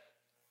continue to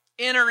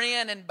enter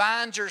in and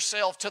bind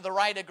yourself to the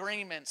right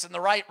agreements and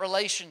the right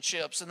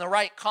relationships and the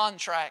right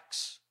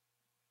contracts.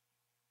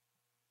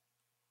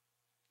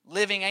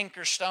 Living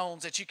anchor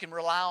stones that you can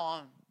rely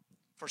on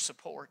for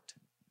support,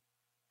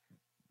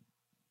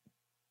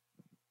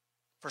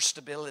 for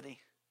stability,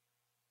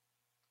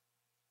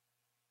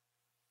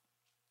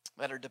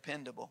 that are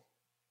dependable.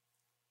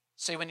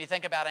 See, when you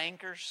think about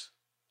anchors,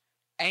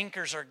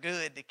 anchors are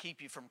good to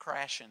keep you from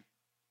crashing.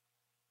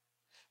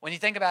 When you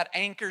think about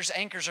anchors,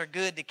 anchors are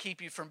good to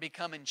keep you from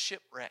becoming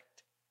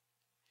shipwrecked.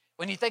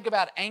 When you think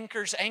about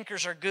anchors,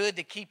 anchors are good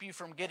to keep you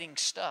from getting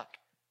stuck.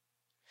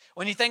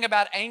 When you think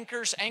about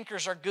anchors,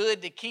 anchors are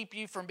good to keep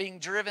you from being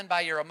driven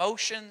by your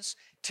emotions,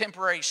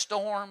 temporary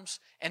storms,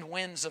 and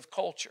winds of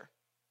culture.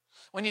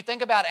 When you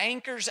think about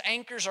anchors,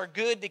 anchors are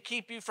good to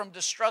keep you from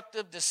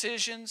destructive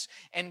decisions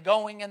and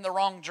going in the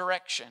wrong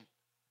direction.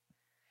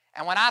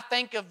 And when I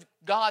think of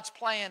God's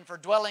plan for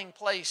Dwelling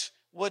Place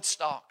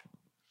Woodstock,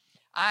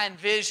 I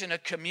envision a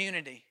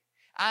community.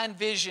 I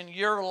envision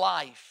your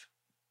life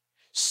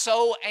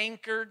so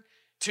anchored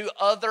to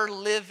other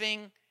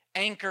living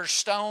anchor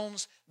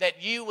stones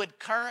that you would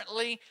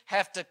currently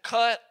have to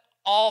cut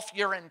off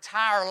your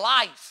entire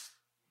life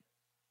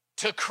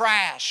to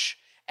crash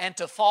and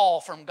to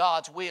fall from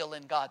God's will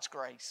and God's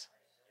grace.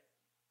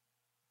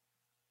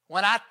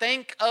 When I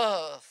think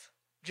of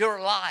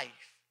your life,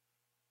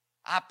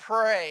 I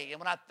pray, and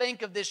when I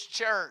think of this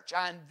church,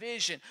 I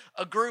envision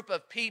a group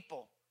of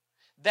people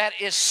that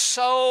is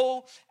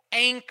so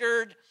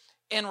anchored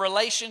in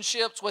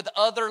relationships with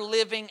other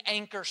living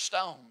anchor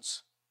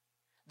stones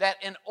that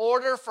in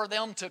order for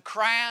them to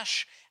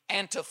crash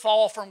and to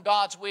fall from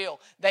God's will,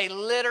 they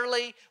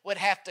literally would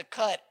have to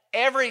cut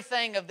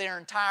everything of their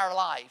entire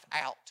life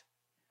out.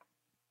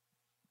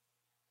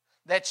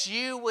 That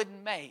you would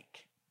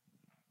make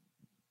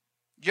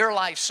your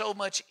life so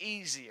much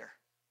easier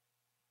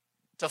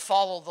to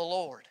follow the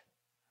Lord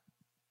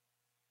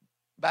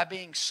by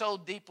being so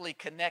deeply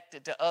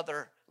connected to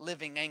other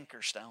living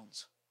anchor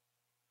stones.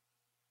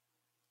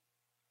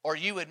 Or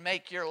you would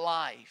make your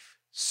life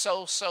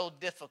so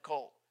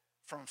difficult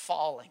from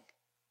falling,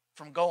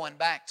 from going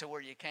back to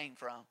where you came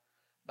from,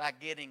 by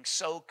getting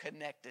so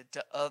connected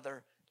to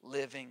other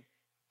living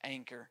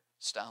anchor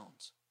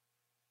stones.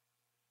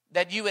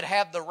 That you would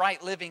have the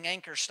right living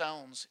anchor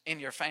stones in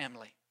your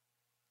family.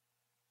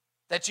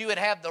 That you would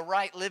have the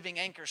right living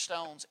anchor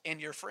stones in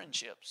your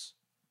friendships.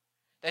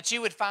 That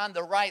you would find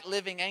the right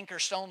living anchor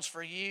stones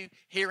for you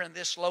here in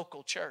this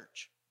local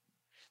church.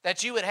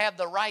 That you would have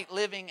the right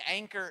living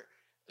anchor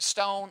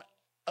stone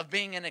of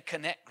being in a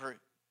connect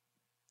group,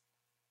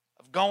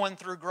 of going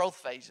through growth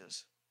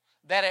phases.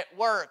 That at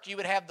work you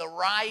would have the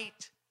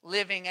right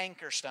living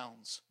anchor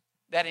stones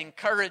that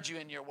encourage you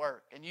in your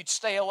work, and you'd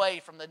stay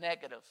away from the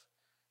negative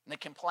and the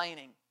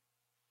complaining,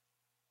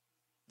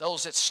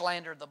 those that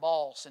slander the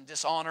boss and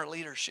dishonor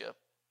leadership.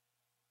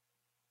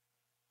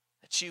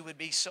 That you would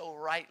be so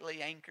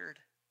rightly anchored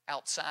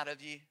outside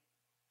of you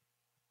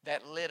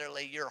that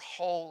literally your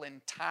whole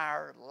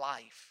entire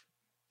life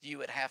you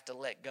would have to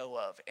let go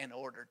of in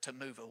order to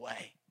move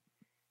away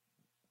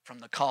from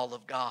the call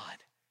of God,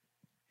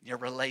 your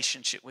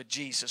relationship with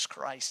Jesus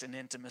Christ and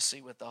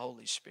intimacy with the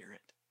Holy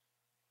Spirit.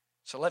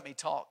 So let me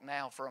talk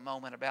now for a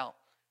moment about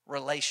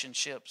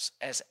relationships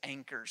as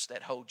anchors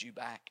that hold you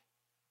back.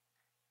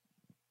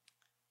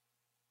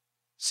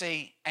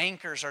 See,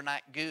 anchors are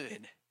not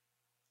good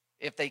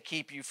if they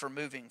keep you from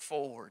moving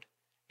forward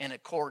in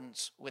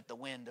accordance with the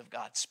wind of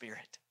God's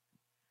Spirit.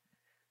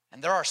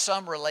 And there are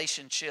some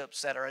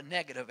relationships that are a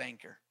negative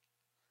anchor.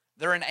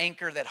 They're an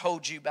anchor that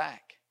holds you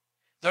back.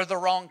 They're the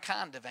wrong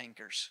kind of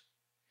anchors.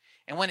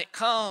 And when it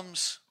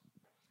comes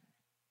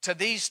to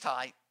these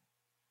type,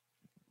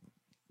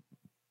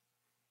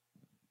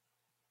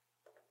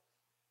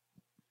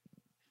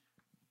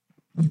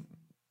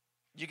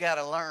 you got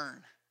to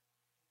learn.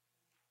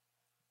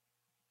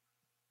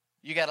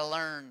 You got to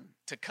learn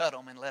to cut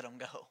them and let them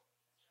go.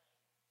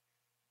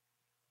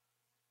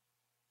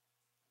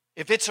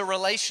 If it's a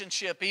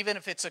relationship, even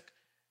if it's a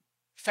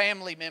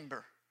family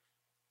member,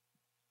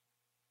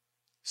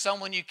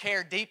 someone you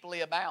care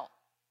deeply about,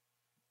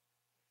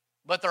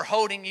 but they're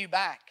holding you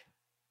back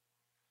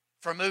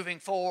from moving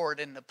forward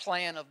in the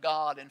plan of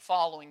God and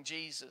following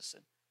Jesus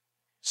and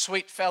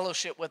sweet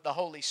fellowship with the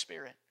Holy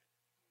Spirit.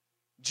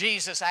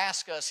 Jesus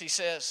asks us, he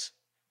says,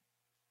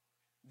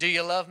 do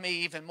you love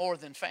me even more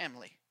than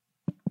family?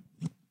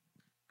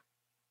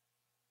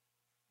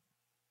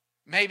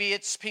 Maybe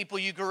it's people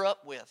you grew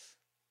up with.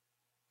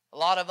 A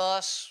lot of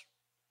us,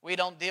 we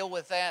don't deal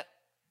with that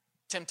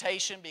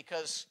temptation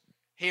because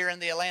here in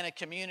the Atlanta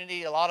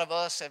community, a lot of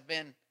us have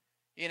been,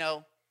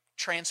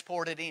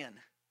 transported in.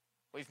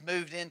 We've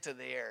moved into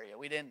the area.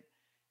 We didn't,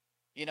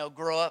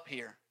 grow up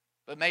here.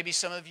 But maybe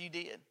some of you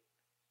did.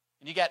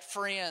 And you got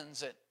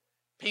friends that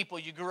people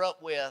you grew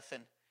up with,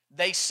 and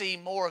they see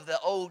more of the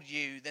old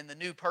you than the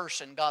new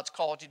person God's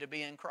called you to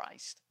be in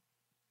Christ.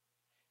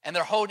 And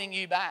they're holding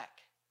you back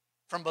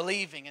from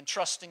believing and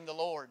trusting the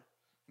Lord,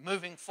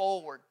 moving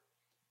forward,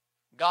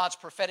 God's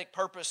prophetic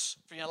purpose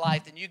for your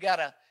life. Then you got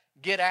to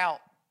get out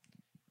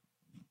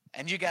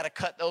And you got to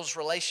cut those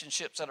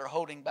relationships that are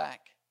holding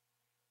back.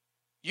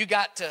 You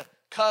got to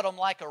cut them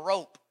like a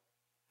rope.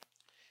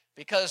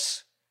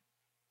 Because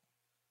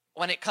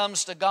when it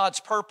comes to God's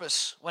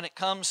purpose, when it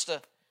comes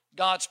to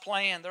God's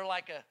plan, they're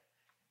like a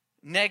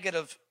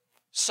negative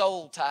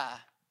soul tie.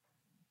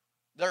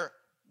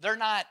 They're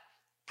not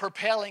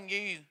propelling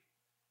you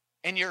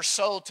and your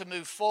soul to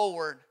move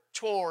forward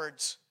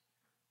towards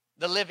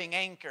the living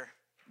anchor,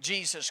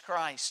 Jesus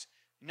Christ.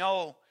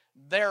 No,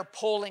 they're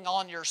pulling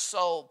on your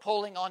soul,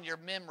 pulling on your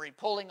memory,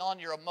 pulling on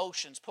your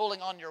emotions,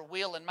 pulling on your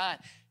will and mind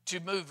to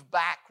move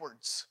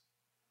backwards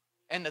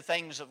in the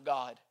things of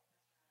God.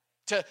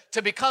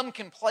 To become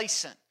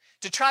complacent,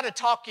 to try to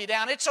talk you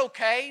down. It's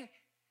okay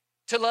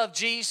to love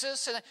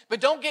Jesus,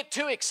 but don't get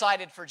too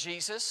excited for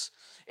Jesus.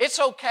 It's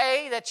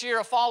okay that you're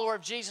a follower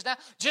of Jesus now.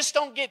 Just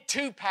don't get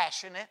too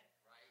passionate.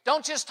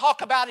 Don't just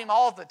talk about Him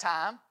all the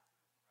time.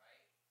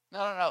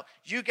 No.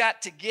 You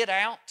got to get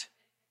out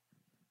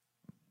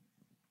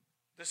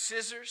the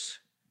scissors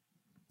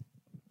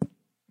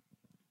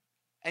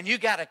and you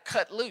got to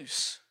cut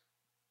loose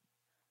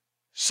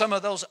some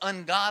of those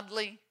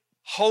ungodly,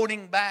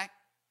 holding back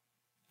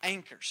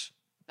anchors.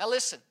 Now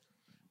listen,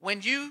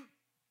 when you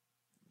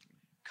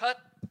cut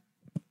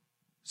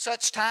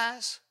such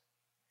ties,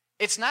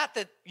 it's not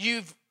that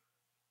you've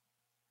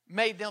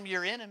made them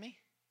your enemy.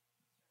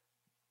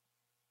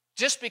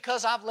 Just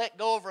because I've let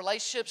go of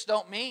relationships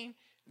don't mean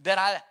that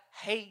I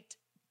hate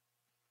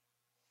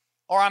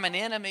or I'm an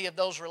enemy of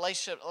those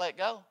relationships that let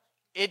go.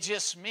 It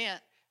just meant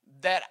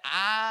that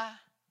I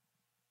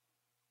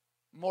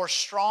more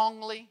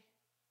strongly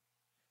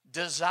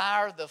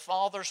desire the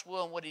Father's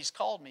will and what He's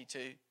called me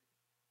to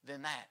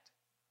than that.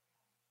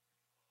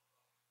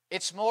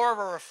 It's more of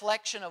a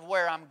reflection of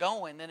where I'm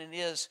going than it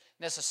is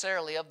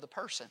necessarily of the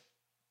person.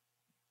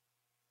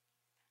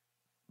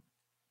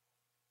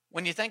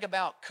 When you think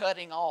about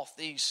cutting off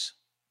these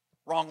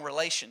wrong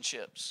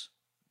relationships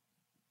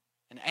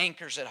and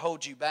anchors that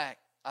hold you back,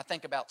 I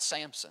think about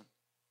Samson.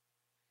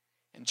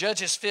 In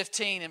Judges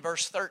 15 and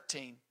verse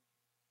 13,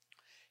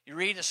 you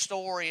read a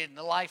story in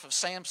the life of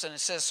Samson. It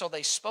says, so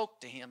they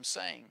spoke to him,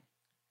 saying,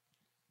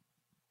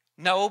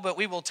 no, but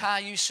we will tie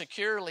you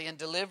securely and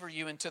deliver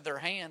you into their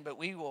hand, but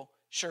we will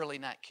surely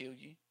not kill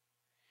you.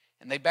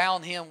 And they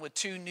bound him with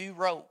 2 new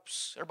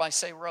ropes. Everybody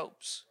say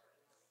ropes.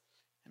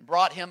 And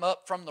brought him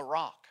up from the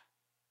rock.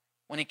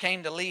 When he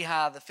came to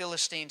Lehi, the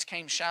Philistines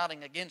came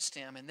shouting against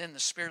him. And then the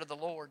Spirit of the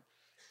Lord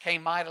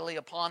came mightily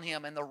upon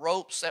him. And the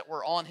ropes that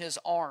were on his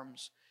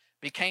arms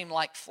became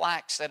like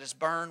flax that is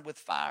burned with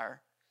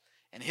fire.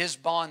 And his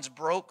bonds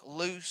broke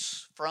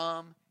loose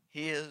from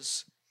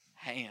his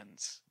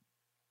hands.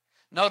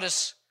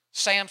 Notice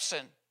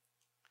Samson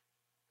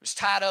was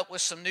tied up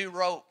with some new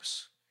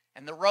ropes.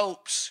 And the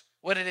ropes,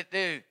 what did it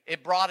do?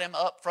 It brought him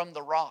up from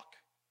the rock.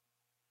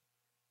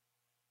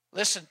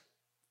 Listen,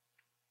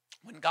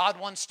 when God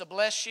wants to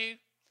bless you,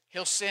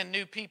 He'll send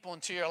new people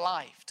into your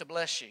life to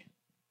bless you.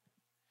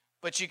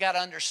 But you got to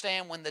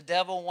understand, when the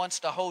devil wants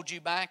to hold you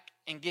back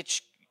and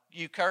get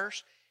you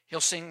cursed, he'll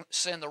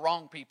send the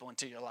wrong people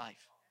into your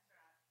life.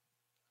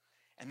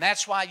 And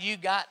that's why you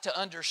got to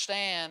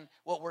understand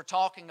what we're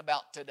talking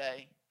about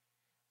today.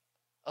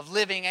 Of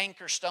living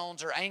anchor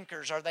stones or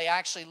anchors. Are they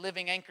actually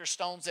living anchor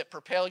stones that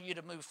propel you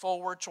to move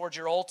forward towards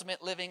your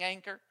ultimate living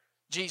anchor,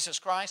 Jesus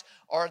Christ?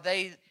 Or are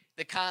they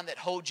the kind that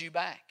hold you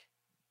back?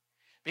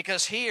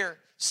 Because here,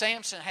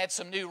 Samson had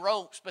some new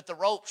ropes, but the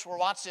ropes were,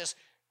 watch this,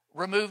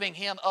 removing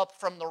him up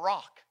from the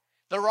rock.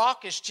 The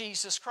rock is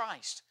Jesus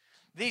Christ.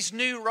 These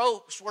new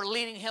ropes were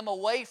leading him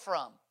away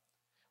from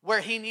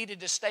where he needed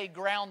to stay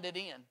grounded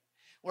in,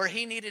 where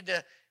he needed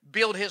to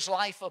build his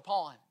life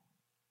upon,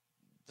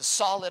 the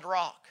solid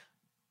rock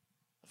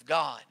of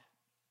God.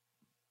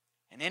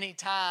 And any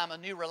time a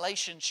new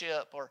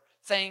relationship or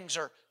things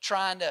are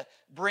trying to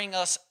bring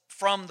us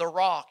from the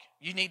rock,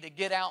 you need to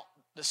get out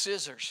the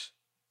scissors.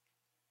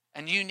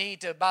 And you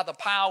need to, by the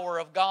power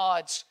of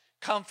God's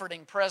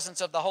comforting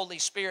presence of the Holy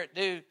Spirit,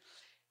 do.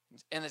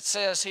 And it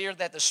says here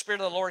that the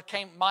Spirit of the Lord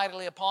came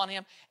mightily upon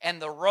him,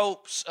 and the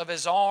ropes of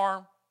his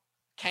arm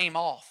came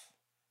off,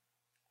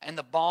 and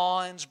the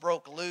bonds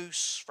broke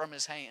loose from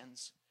his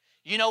hands.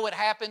 You know what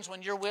happens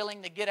when you're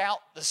willing to get out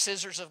the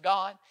scissors of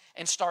God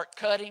and start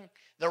cutting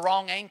the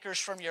wrong anchors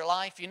from your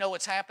life? You know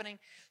what's happening?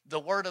 The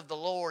word of the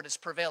Lord is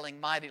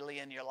prevailing mightily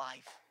in your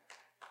life.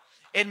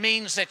 It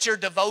means that your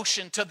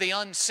devotion to the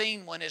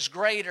unseen one is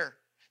greater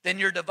than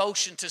your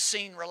devotion to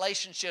seen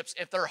relationships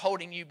if they're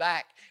holding you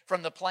back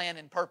from the plan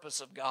and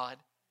purpose of God.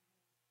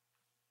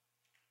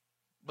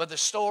 But the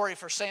story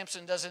for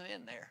Samson doesn't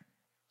end there.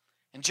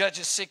 In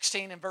Judges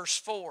 16 and verse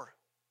 4,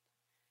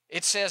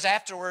 it says,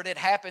 afterward it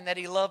happened that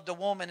he loved a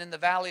woman in the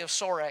valley of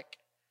Sorek,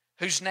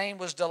 whose name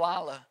was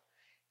Delilah.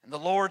 And the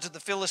lords of the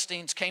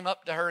Philistines came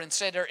up to her and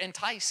said to her,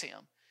 entice him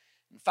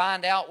and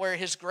find out where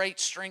his great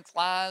strength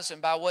lies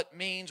and by what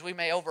means we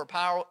may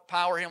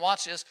overpower him.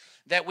 Watch this.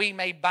 That we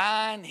may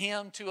bind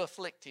him to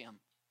afflict him.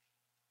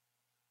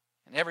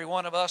 And every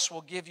one of us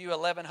will give you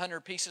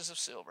 1,100 pieces of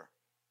silver.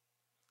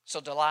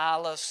 So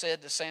Delilah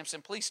said to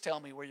Samson, please tell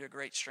me where your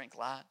great strength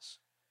lies.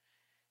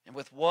 and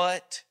with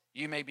what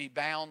you may be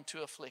bound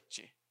to afflict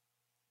you.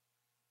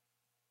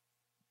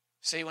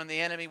 See, when the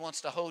enemy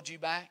wants to hold you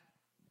back,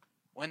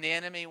 when the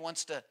enemy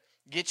wants to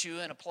get you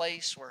in a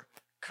place where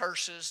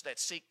curses that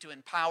seek to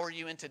empower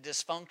you into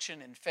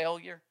dysfunction and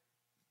failure,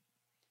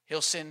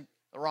 he'll send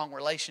the wrong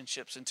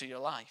relationships into your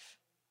life.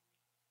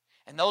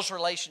 And those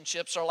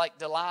relationships are like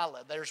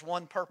Delilah. There's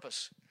one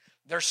purpose.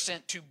 They're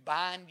sent to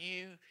bind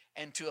you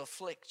and to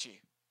afflict you,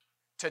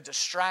 to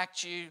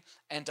distract you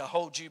and to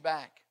hold you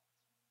back.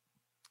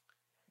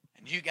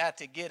 And you got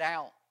to get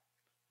out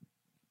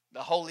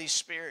the Holy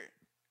Spirit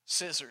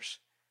scissors,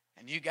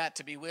 and you got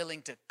to be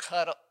willing to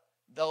cut up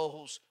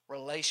those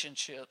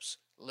relationships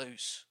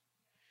loose.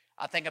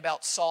 I think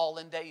about Saul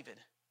and David.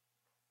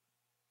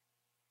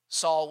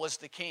 Saul was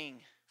the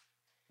king.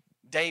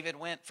 David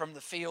went from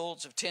the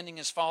fields of tending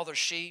his father's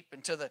sheep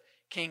into the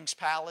king's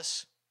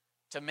palace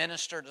to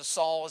minister to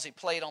Saul as he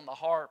played on the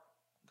harp,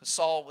 because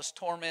Saul was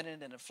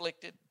tormented and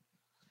afflicted.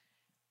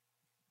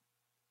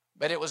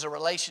 But it was a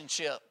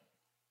relationship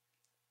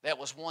that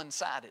was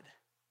one-sided,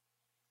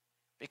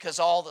 because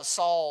all the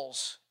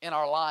Sauls in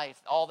our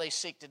life, all they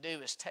seek to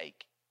do is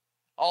take.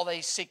 All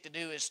they seek to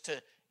do is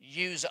to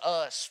use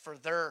us for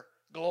their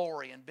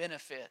glory and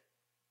benefit.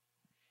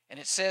 And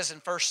it says in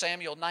 1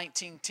 Samuel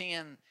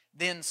 19:10,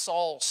 then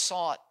Saul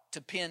sought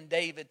to pin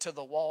David to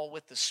the wall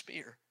with the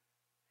spear.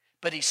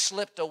 But he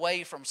slipped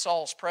away from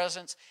Saul's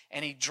presence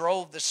and he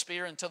drove the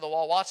spear into the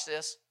wall. Watch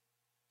this.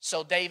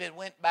 So David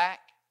went back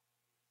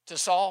to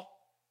Saul?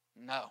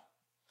 No.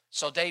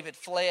 So David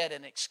fled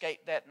and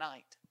escaped that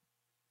night.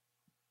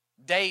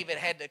 David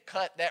had to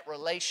cut that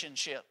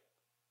relationship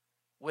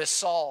with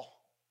Saul.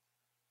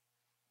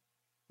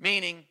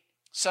 Meaning,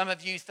 some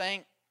of you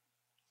think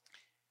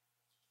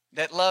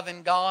that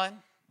loving God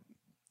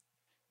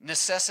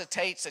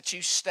necessitates that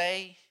you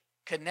stay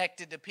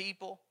connected to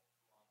people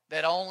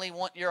that only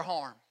want your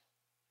harm,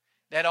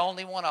 that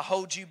only want to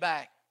hold you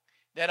back,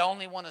 that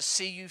only want to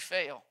see you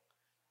fail.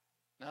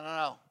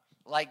 No.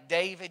 Like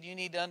David, you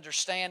need to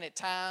understand at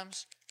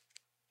times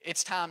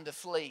it's time to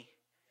flee.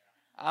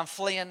 I'm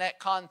fleeing that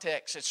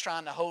context that's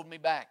trying to hold me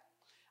back.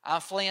 I'm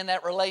fleeing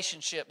that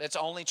relationship that's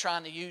only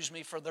trying to use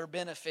me for their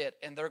benefit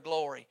and their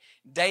glory.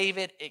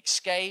 David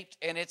escaped,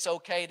 and it's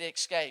okay to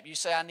escape. You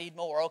say, I need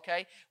more.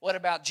 Okay. What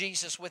about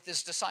Jesus with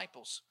his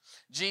disciples?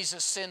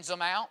 Jesus sends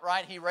them out,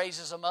 right? He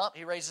raises them up.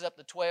 He raises up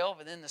the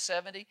 12 and then the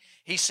 70.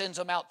 He sends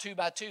them out 2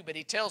 by 2, but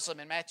he tells them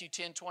in Matthew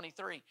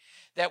 10:23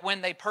 that when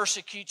they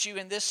persecute you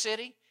in this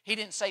city, he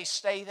didn't say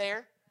stay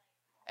there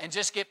and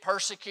just get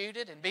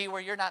persecuted and be where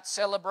you're not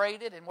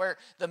celebrated and where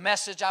the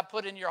message I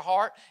put in your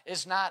heart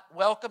is not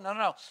welcome.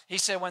 No. He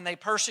said, when they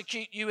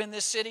persecute you in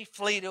this city,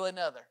 flee to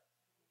another.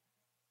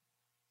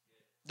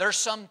 There's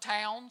some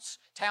towns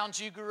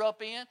you grew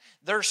up in.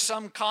 There's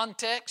some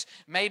context.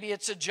 Maybe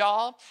it's a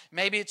job.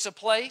 Maybe it's a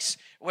place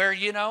where,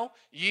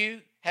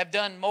 you have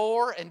done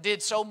more and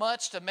did so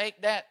much to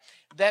make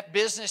that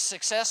business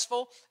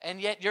successful,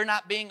 and yet you're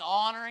not being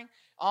honored.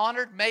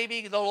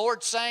 Maybe the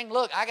Lord's saying,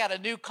 look, I got a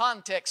new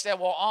context that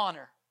will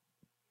honor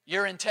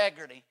your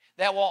integrity,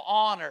 that will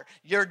honor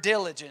your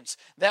diligence,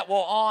 that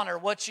will honor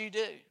what you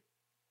do.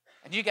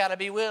 And you got to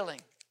be willing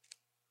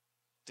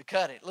to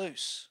cut it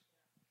loose.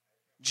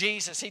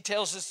 Jesus, he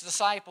tells his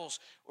disciples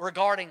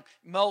regarding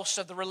most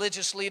of the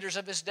religious leaders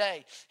of his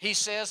day, he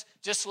says,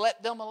 just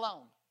let them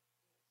alone.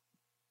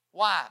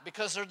 Why?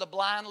 Because they're the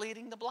blind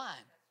leading the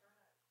blind.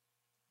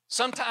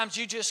 Sometimes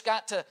you just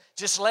got to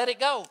just let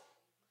it go.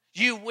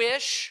 You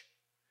wish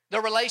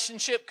the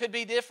relationship could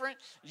be different.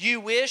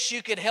 You wish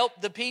you could help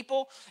the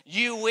people.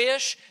 You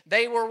wish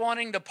they were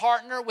wanting to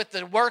partner with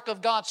the work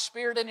of God's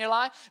Spirit in your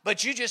life,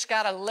 but you just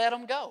got to let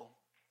them go.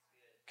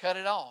 Cut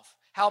it off.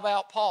 How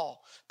about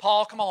Paul?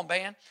 Paul, come on,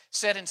 man,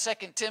 said in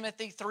 2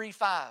 Timothy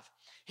 3:5.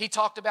 He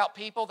talked about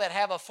people that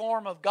have a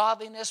form of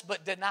godliness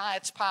but deny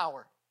its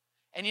power.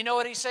 And you know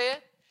what he said?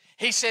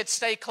 He said,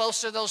 stay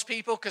close to those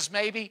people because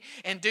maybe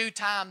in due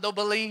time they'll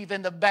believe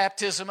in the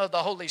baptism of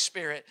the Holy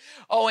Spirit.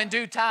 Oh, in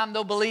due time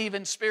they'll believe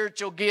in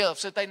spiritual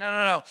gifts.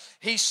 No.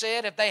 He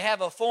said if they have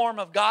a form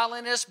of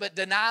godliness but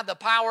deny the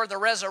power of the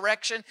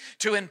resurrection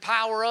to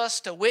empower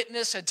us to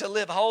witness and to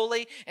live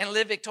holy and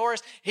live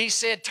victorious, he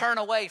said turn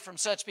away from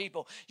such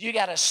people. You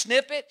got to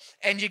snip it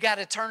and you got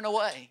to turn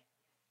away.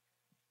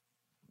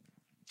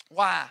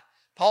 Why?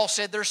 Paul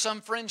said there's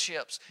some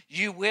friendships.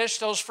 You wish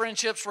those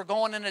friendships were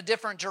going in a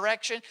different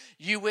direction.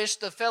 You wish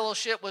the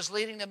fellowship was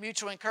leading to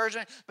mutual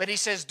encouragement. But he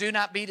says, do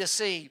not be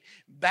deceived.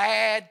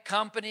 Bad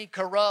company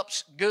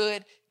corrupts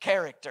good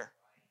character.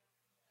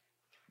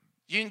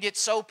 You can get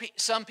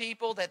some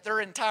people that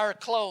their entire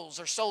clothes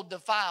are so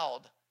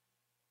defiled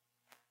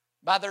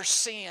by their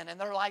sin and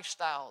their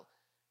lifestyle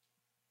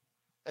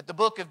that the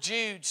book of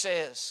Jude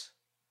says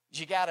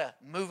you got to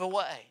move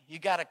away. You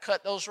got to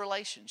cut those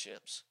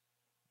relationships.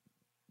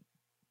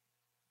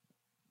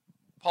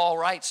 Paul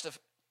writes to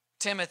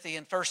Timothy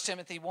in 1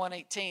 Timothy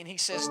 1:18, he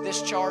says,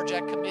 this charge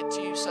I commit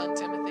to you, son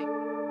Timothy,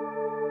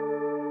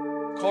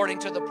 according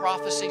to the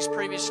prophecies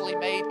previously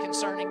made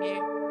concerning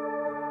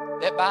you,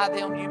 that by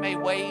them you may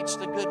wage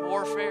the good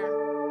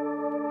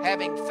warfare,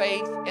 having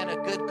faith and a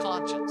good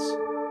conscience,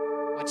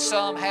 which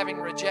some, having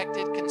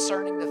rejected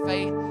concerning the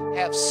faith,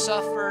 have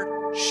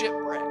suffered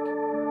shipwreck,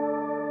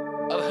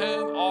 of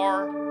whom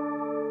are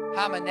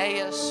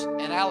Hymenaeus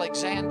and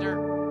Alexander,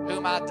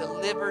 whom I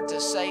delivered to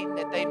Satan,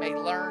 that they may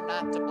learn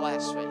not to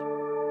blaspheme.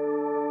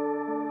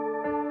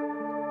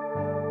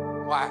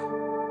 Wow.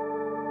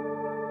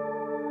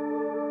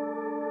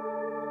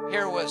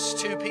 Here was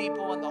two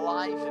people in the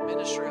life and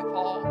ministry of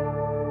Paul,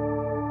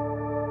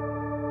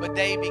 but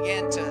they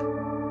began to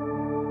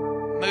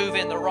move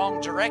in the wrong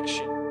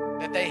direction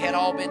that they had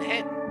all been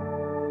heading.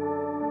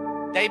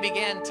 They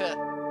began to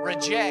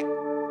reject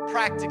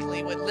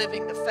practically what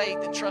living the faith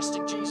and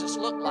trusting Jesus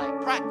looked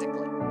like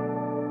practically.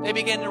 They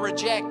began to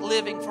reject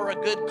living for a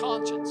good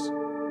conscience.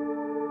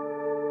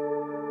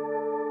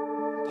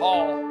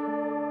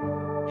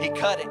 Paul, he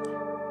cut it.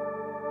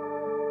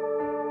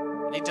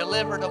 And he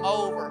delivered them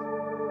over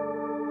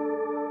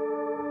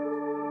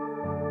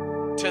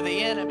to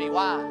the enemy.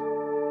 Why?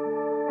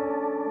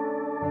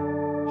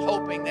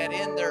 Hoping that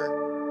in their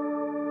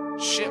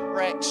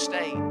shipwrecked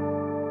state,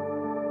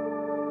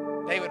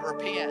 they would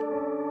repent,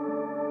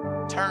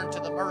 turn to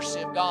the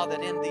mercy of God,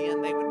 that in the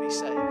end they would be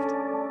saved.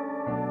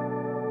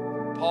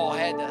 Paul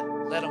had to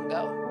let them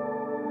go,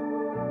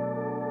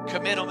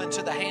 commit them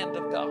into the hand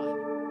of God.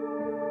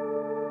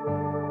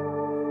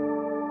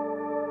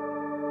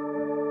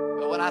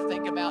 But when I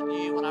think about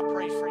you, when I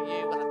pray for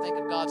you, when I think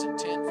of God's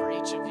intent for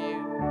each of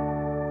you,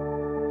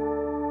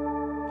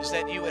 is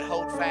that you would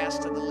hold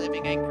fast to the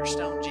living anchor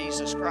stone,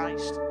 Jesus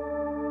Christ.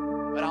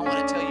 But I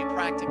want to tell you,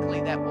 practically,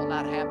 that will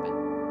not happen.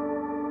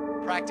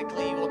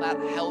 Practically, you will not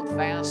held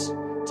fast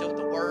to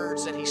the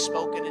words that He's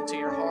spoken into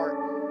your heart,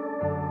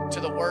 to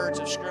the words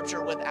of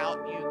Scripture,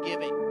 without you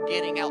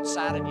getting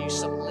outside of you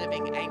some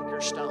living anchor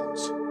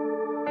stones.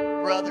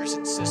 Brothers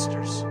and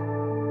sisters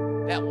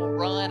that will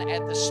run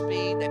at the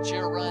speed that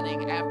you're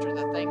running after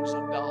the things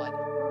of God,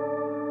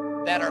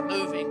 that are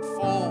moving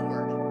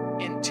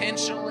forward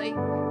intentionally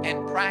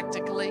and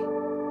practically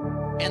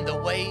in the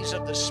ways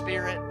of the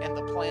Spirit and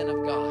the plan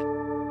of God.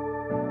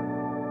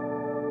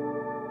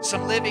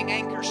 Some living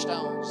anchor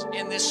stones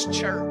in this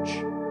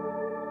church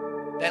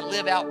that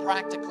live out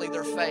practically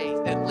their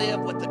faith, that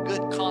live with a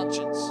good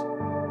conscience,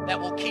 that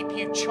will keep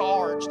you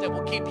charged, that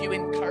will keep you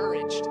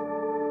encouraged,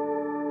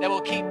 that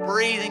will keep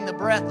breathing the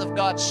breath of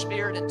God's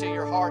Spirit into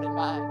your heart and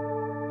mind.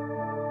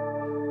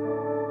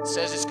 It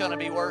says it's going to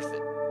be worth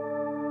it.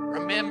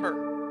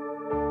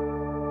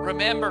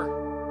 Remember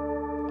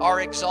our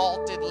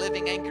exalted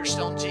living anchor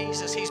stone,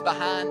 Jesus. He's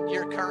behind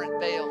your current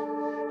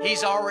veil.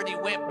 He's already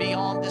went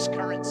beyond this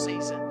current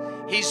season.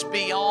 He's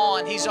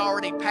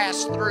already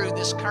passed through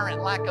this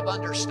current lack of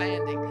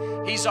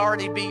understanding. He's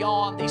already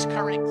beyond these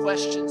current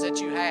questions that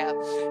you have.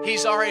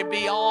 He's already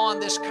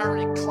beyond this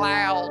current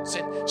clouds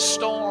and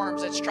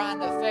storms that's trying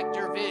to affect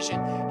your vision.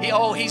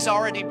 He's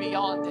already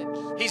beyond it.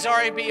 He's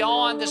already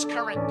beyond this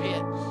current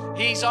pit.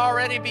 He's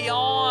already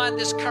beyond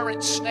this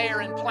current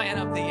snare and plan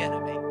of the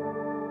enemy.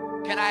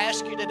 Can I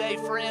ask you today,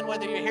 friend,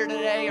 whether you're here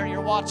today or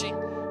you're watching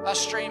by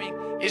streaming,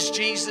 is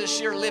Jesus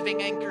your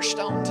living anchor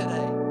stone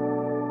today?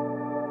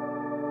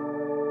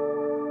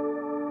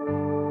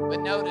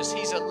 But notice,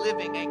 He's a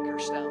living anchor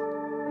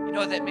stone. You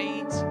know what that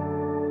means?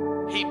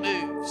 He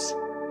moves.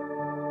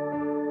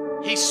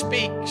 He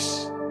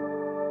speaks.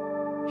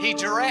 He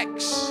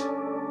directs.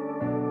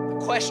 The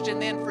question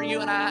then for you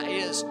and I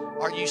is,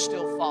 are you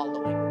still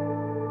following?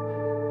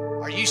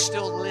 Are you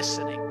still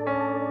listening?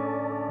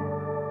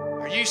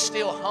 Are you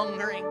still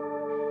hungering,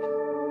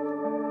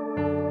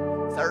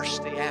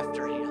 thirsty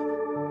after Him?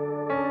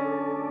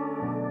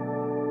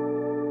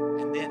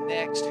 And then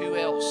next, who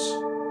else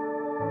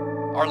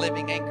are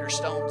living anchor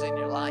stones in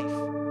your life?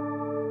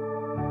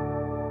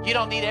 You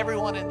don't need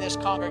everyone in this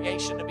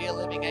congregation to be a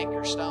living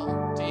anchor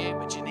stone to you,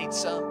 but you need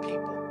some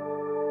people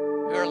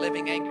who are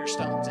living anchor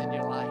stones in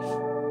your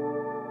life.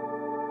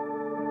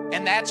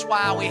 And that's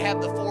why we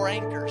have the 4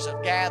 anchors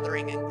of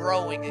gathering and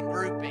growing and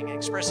grouping and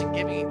expressing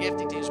giving and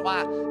gifting teams.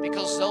 Why?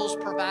 Because those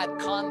provide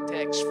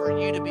context for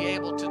you to be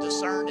able to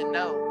discern and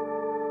know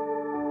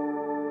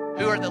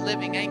who are the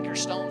living anchor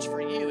stones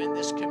for you in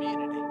this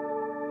community.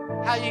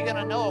 How are you going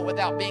to know it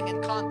without being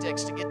in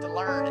context to get to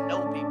learn and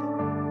know people?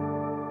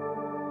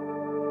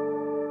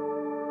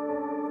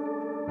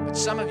 But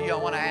some of you, I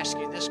want to ask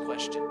you this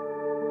question.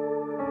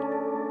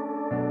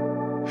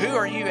 Who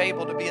are you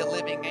able to be a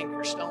living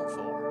anchor stone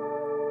for?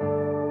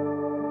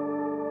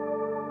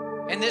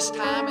 In this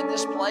time, in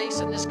this place,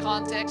 in this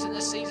context, in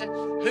this season,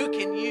 who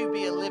can you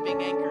be a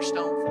living anchor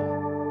stone for?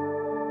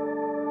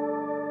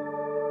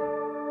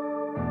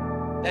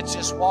 That's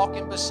just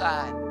walking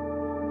beside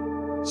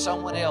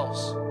someone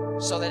else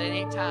so that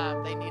any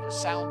time they need a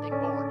sounding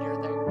board, you're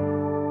there.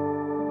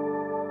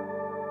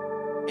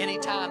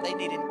 Anytime they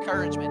need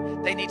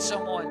encouragement, they need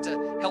someone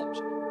to help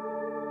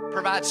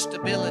provide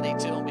stability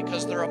to them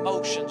because their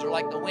emotions are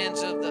like the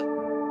winds of the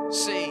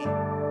sea,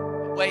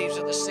 the waves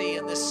of the sea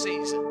in this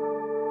season.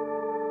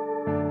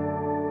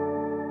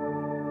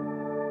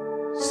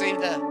 See,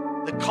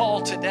 the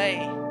call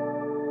today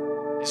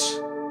is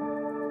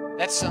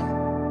that's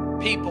some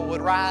people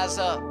would rise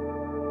up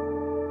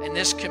in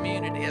this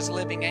community as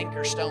living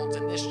anchor stones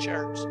in this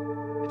church.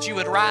 That you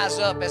would rise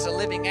up as a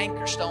living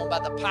anchor stone by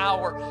the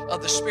power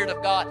of the Spirit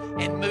of God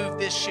and move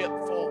this ship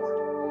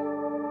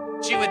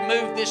forward. That you would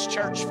move this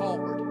church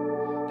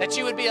forward. That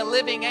you would be a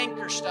living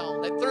anchor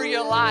stone. That through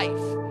your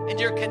life and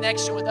your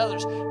connection with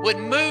others would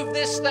move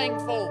this thing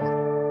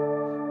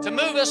forward. To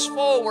move us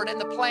forward in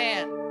the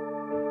plan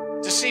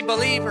to see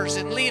believers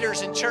and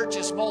leaders and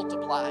churches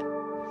multiplied.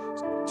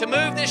 To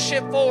move this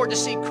ship forward to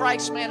see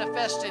Christ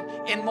manifested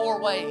in more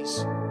ways.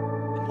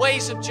 In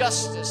ways of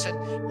justice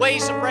and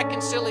ways of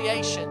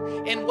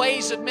reconciliation. In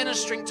ways of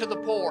ministering to the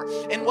poor.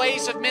 In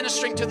ways of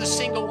ministering to the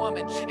single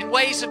woman. In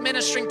ways of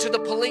ministering to the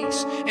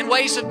police. In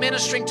ways of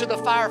ministering to the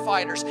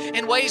firefighters.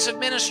 In ways of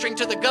ministering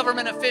to the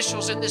government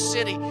officials in this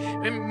city.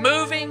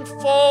 Moving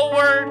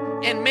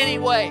forward in many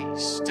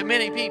ways to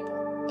many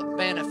people of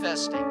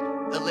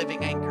manifesting the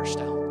living anchor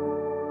stone.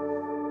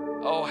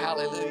 Oh,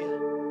 hallelujah.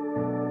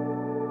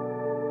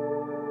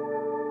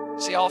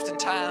 See,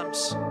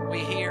 oftentimes we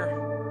hear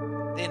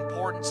the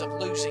importance of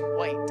losing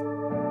weight,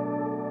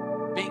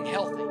 being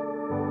healthy.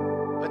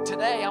 But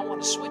today I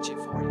want to switch it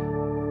for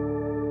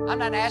you. I'm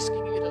not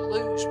asking you to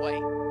lose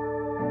weight.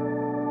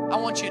 I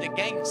want you to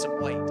gain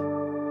some weight.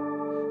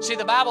 See,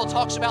 the Bible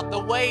talks about the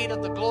weight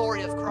of the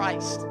glory of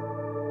Christ.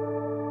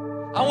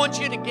 I want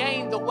you to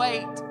gain the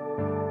weight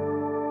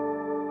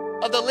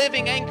of the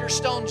living anchor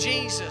stone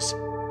Jesus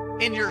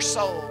in your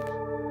soul.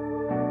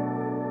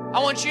 I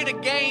want you to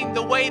gain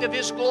the weight of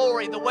His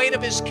glory, the weight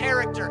of His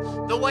character,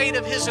 the weight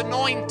of His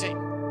anointing,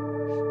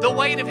 the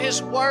weight of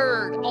His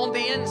word on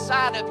the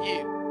inside of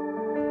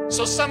you.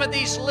 So some of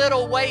these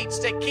little weights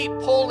that keep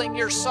pulling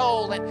your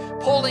soul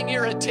and pulling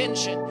your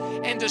attention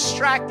and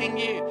distracting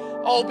you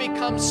all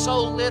become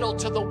so little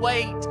to the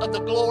weight of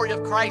the glory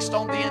of Christ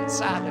on the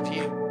inside of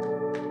you.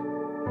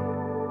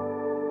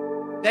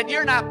 That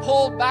you're not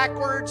pulled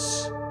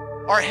backwards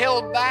or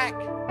held back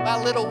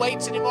by little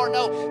weights anymore.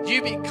 No,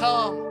 you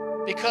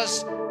become,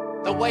 because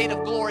the weight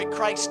of glory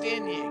Christ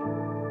in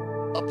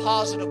you, a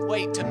positive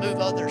weight to move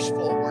others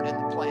forward in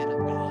the plan of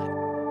God.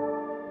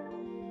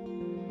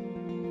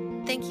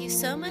 Thank you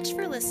so much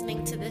for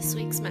listening to this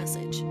week's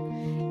message.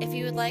 If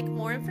you would like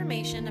more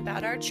information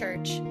about our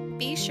church,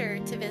 be sure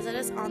to visit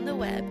us on the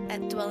web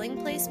at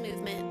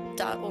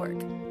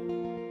dwellingplacemovement.org.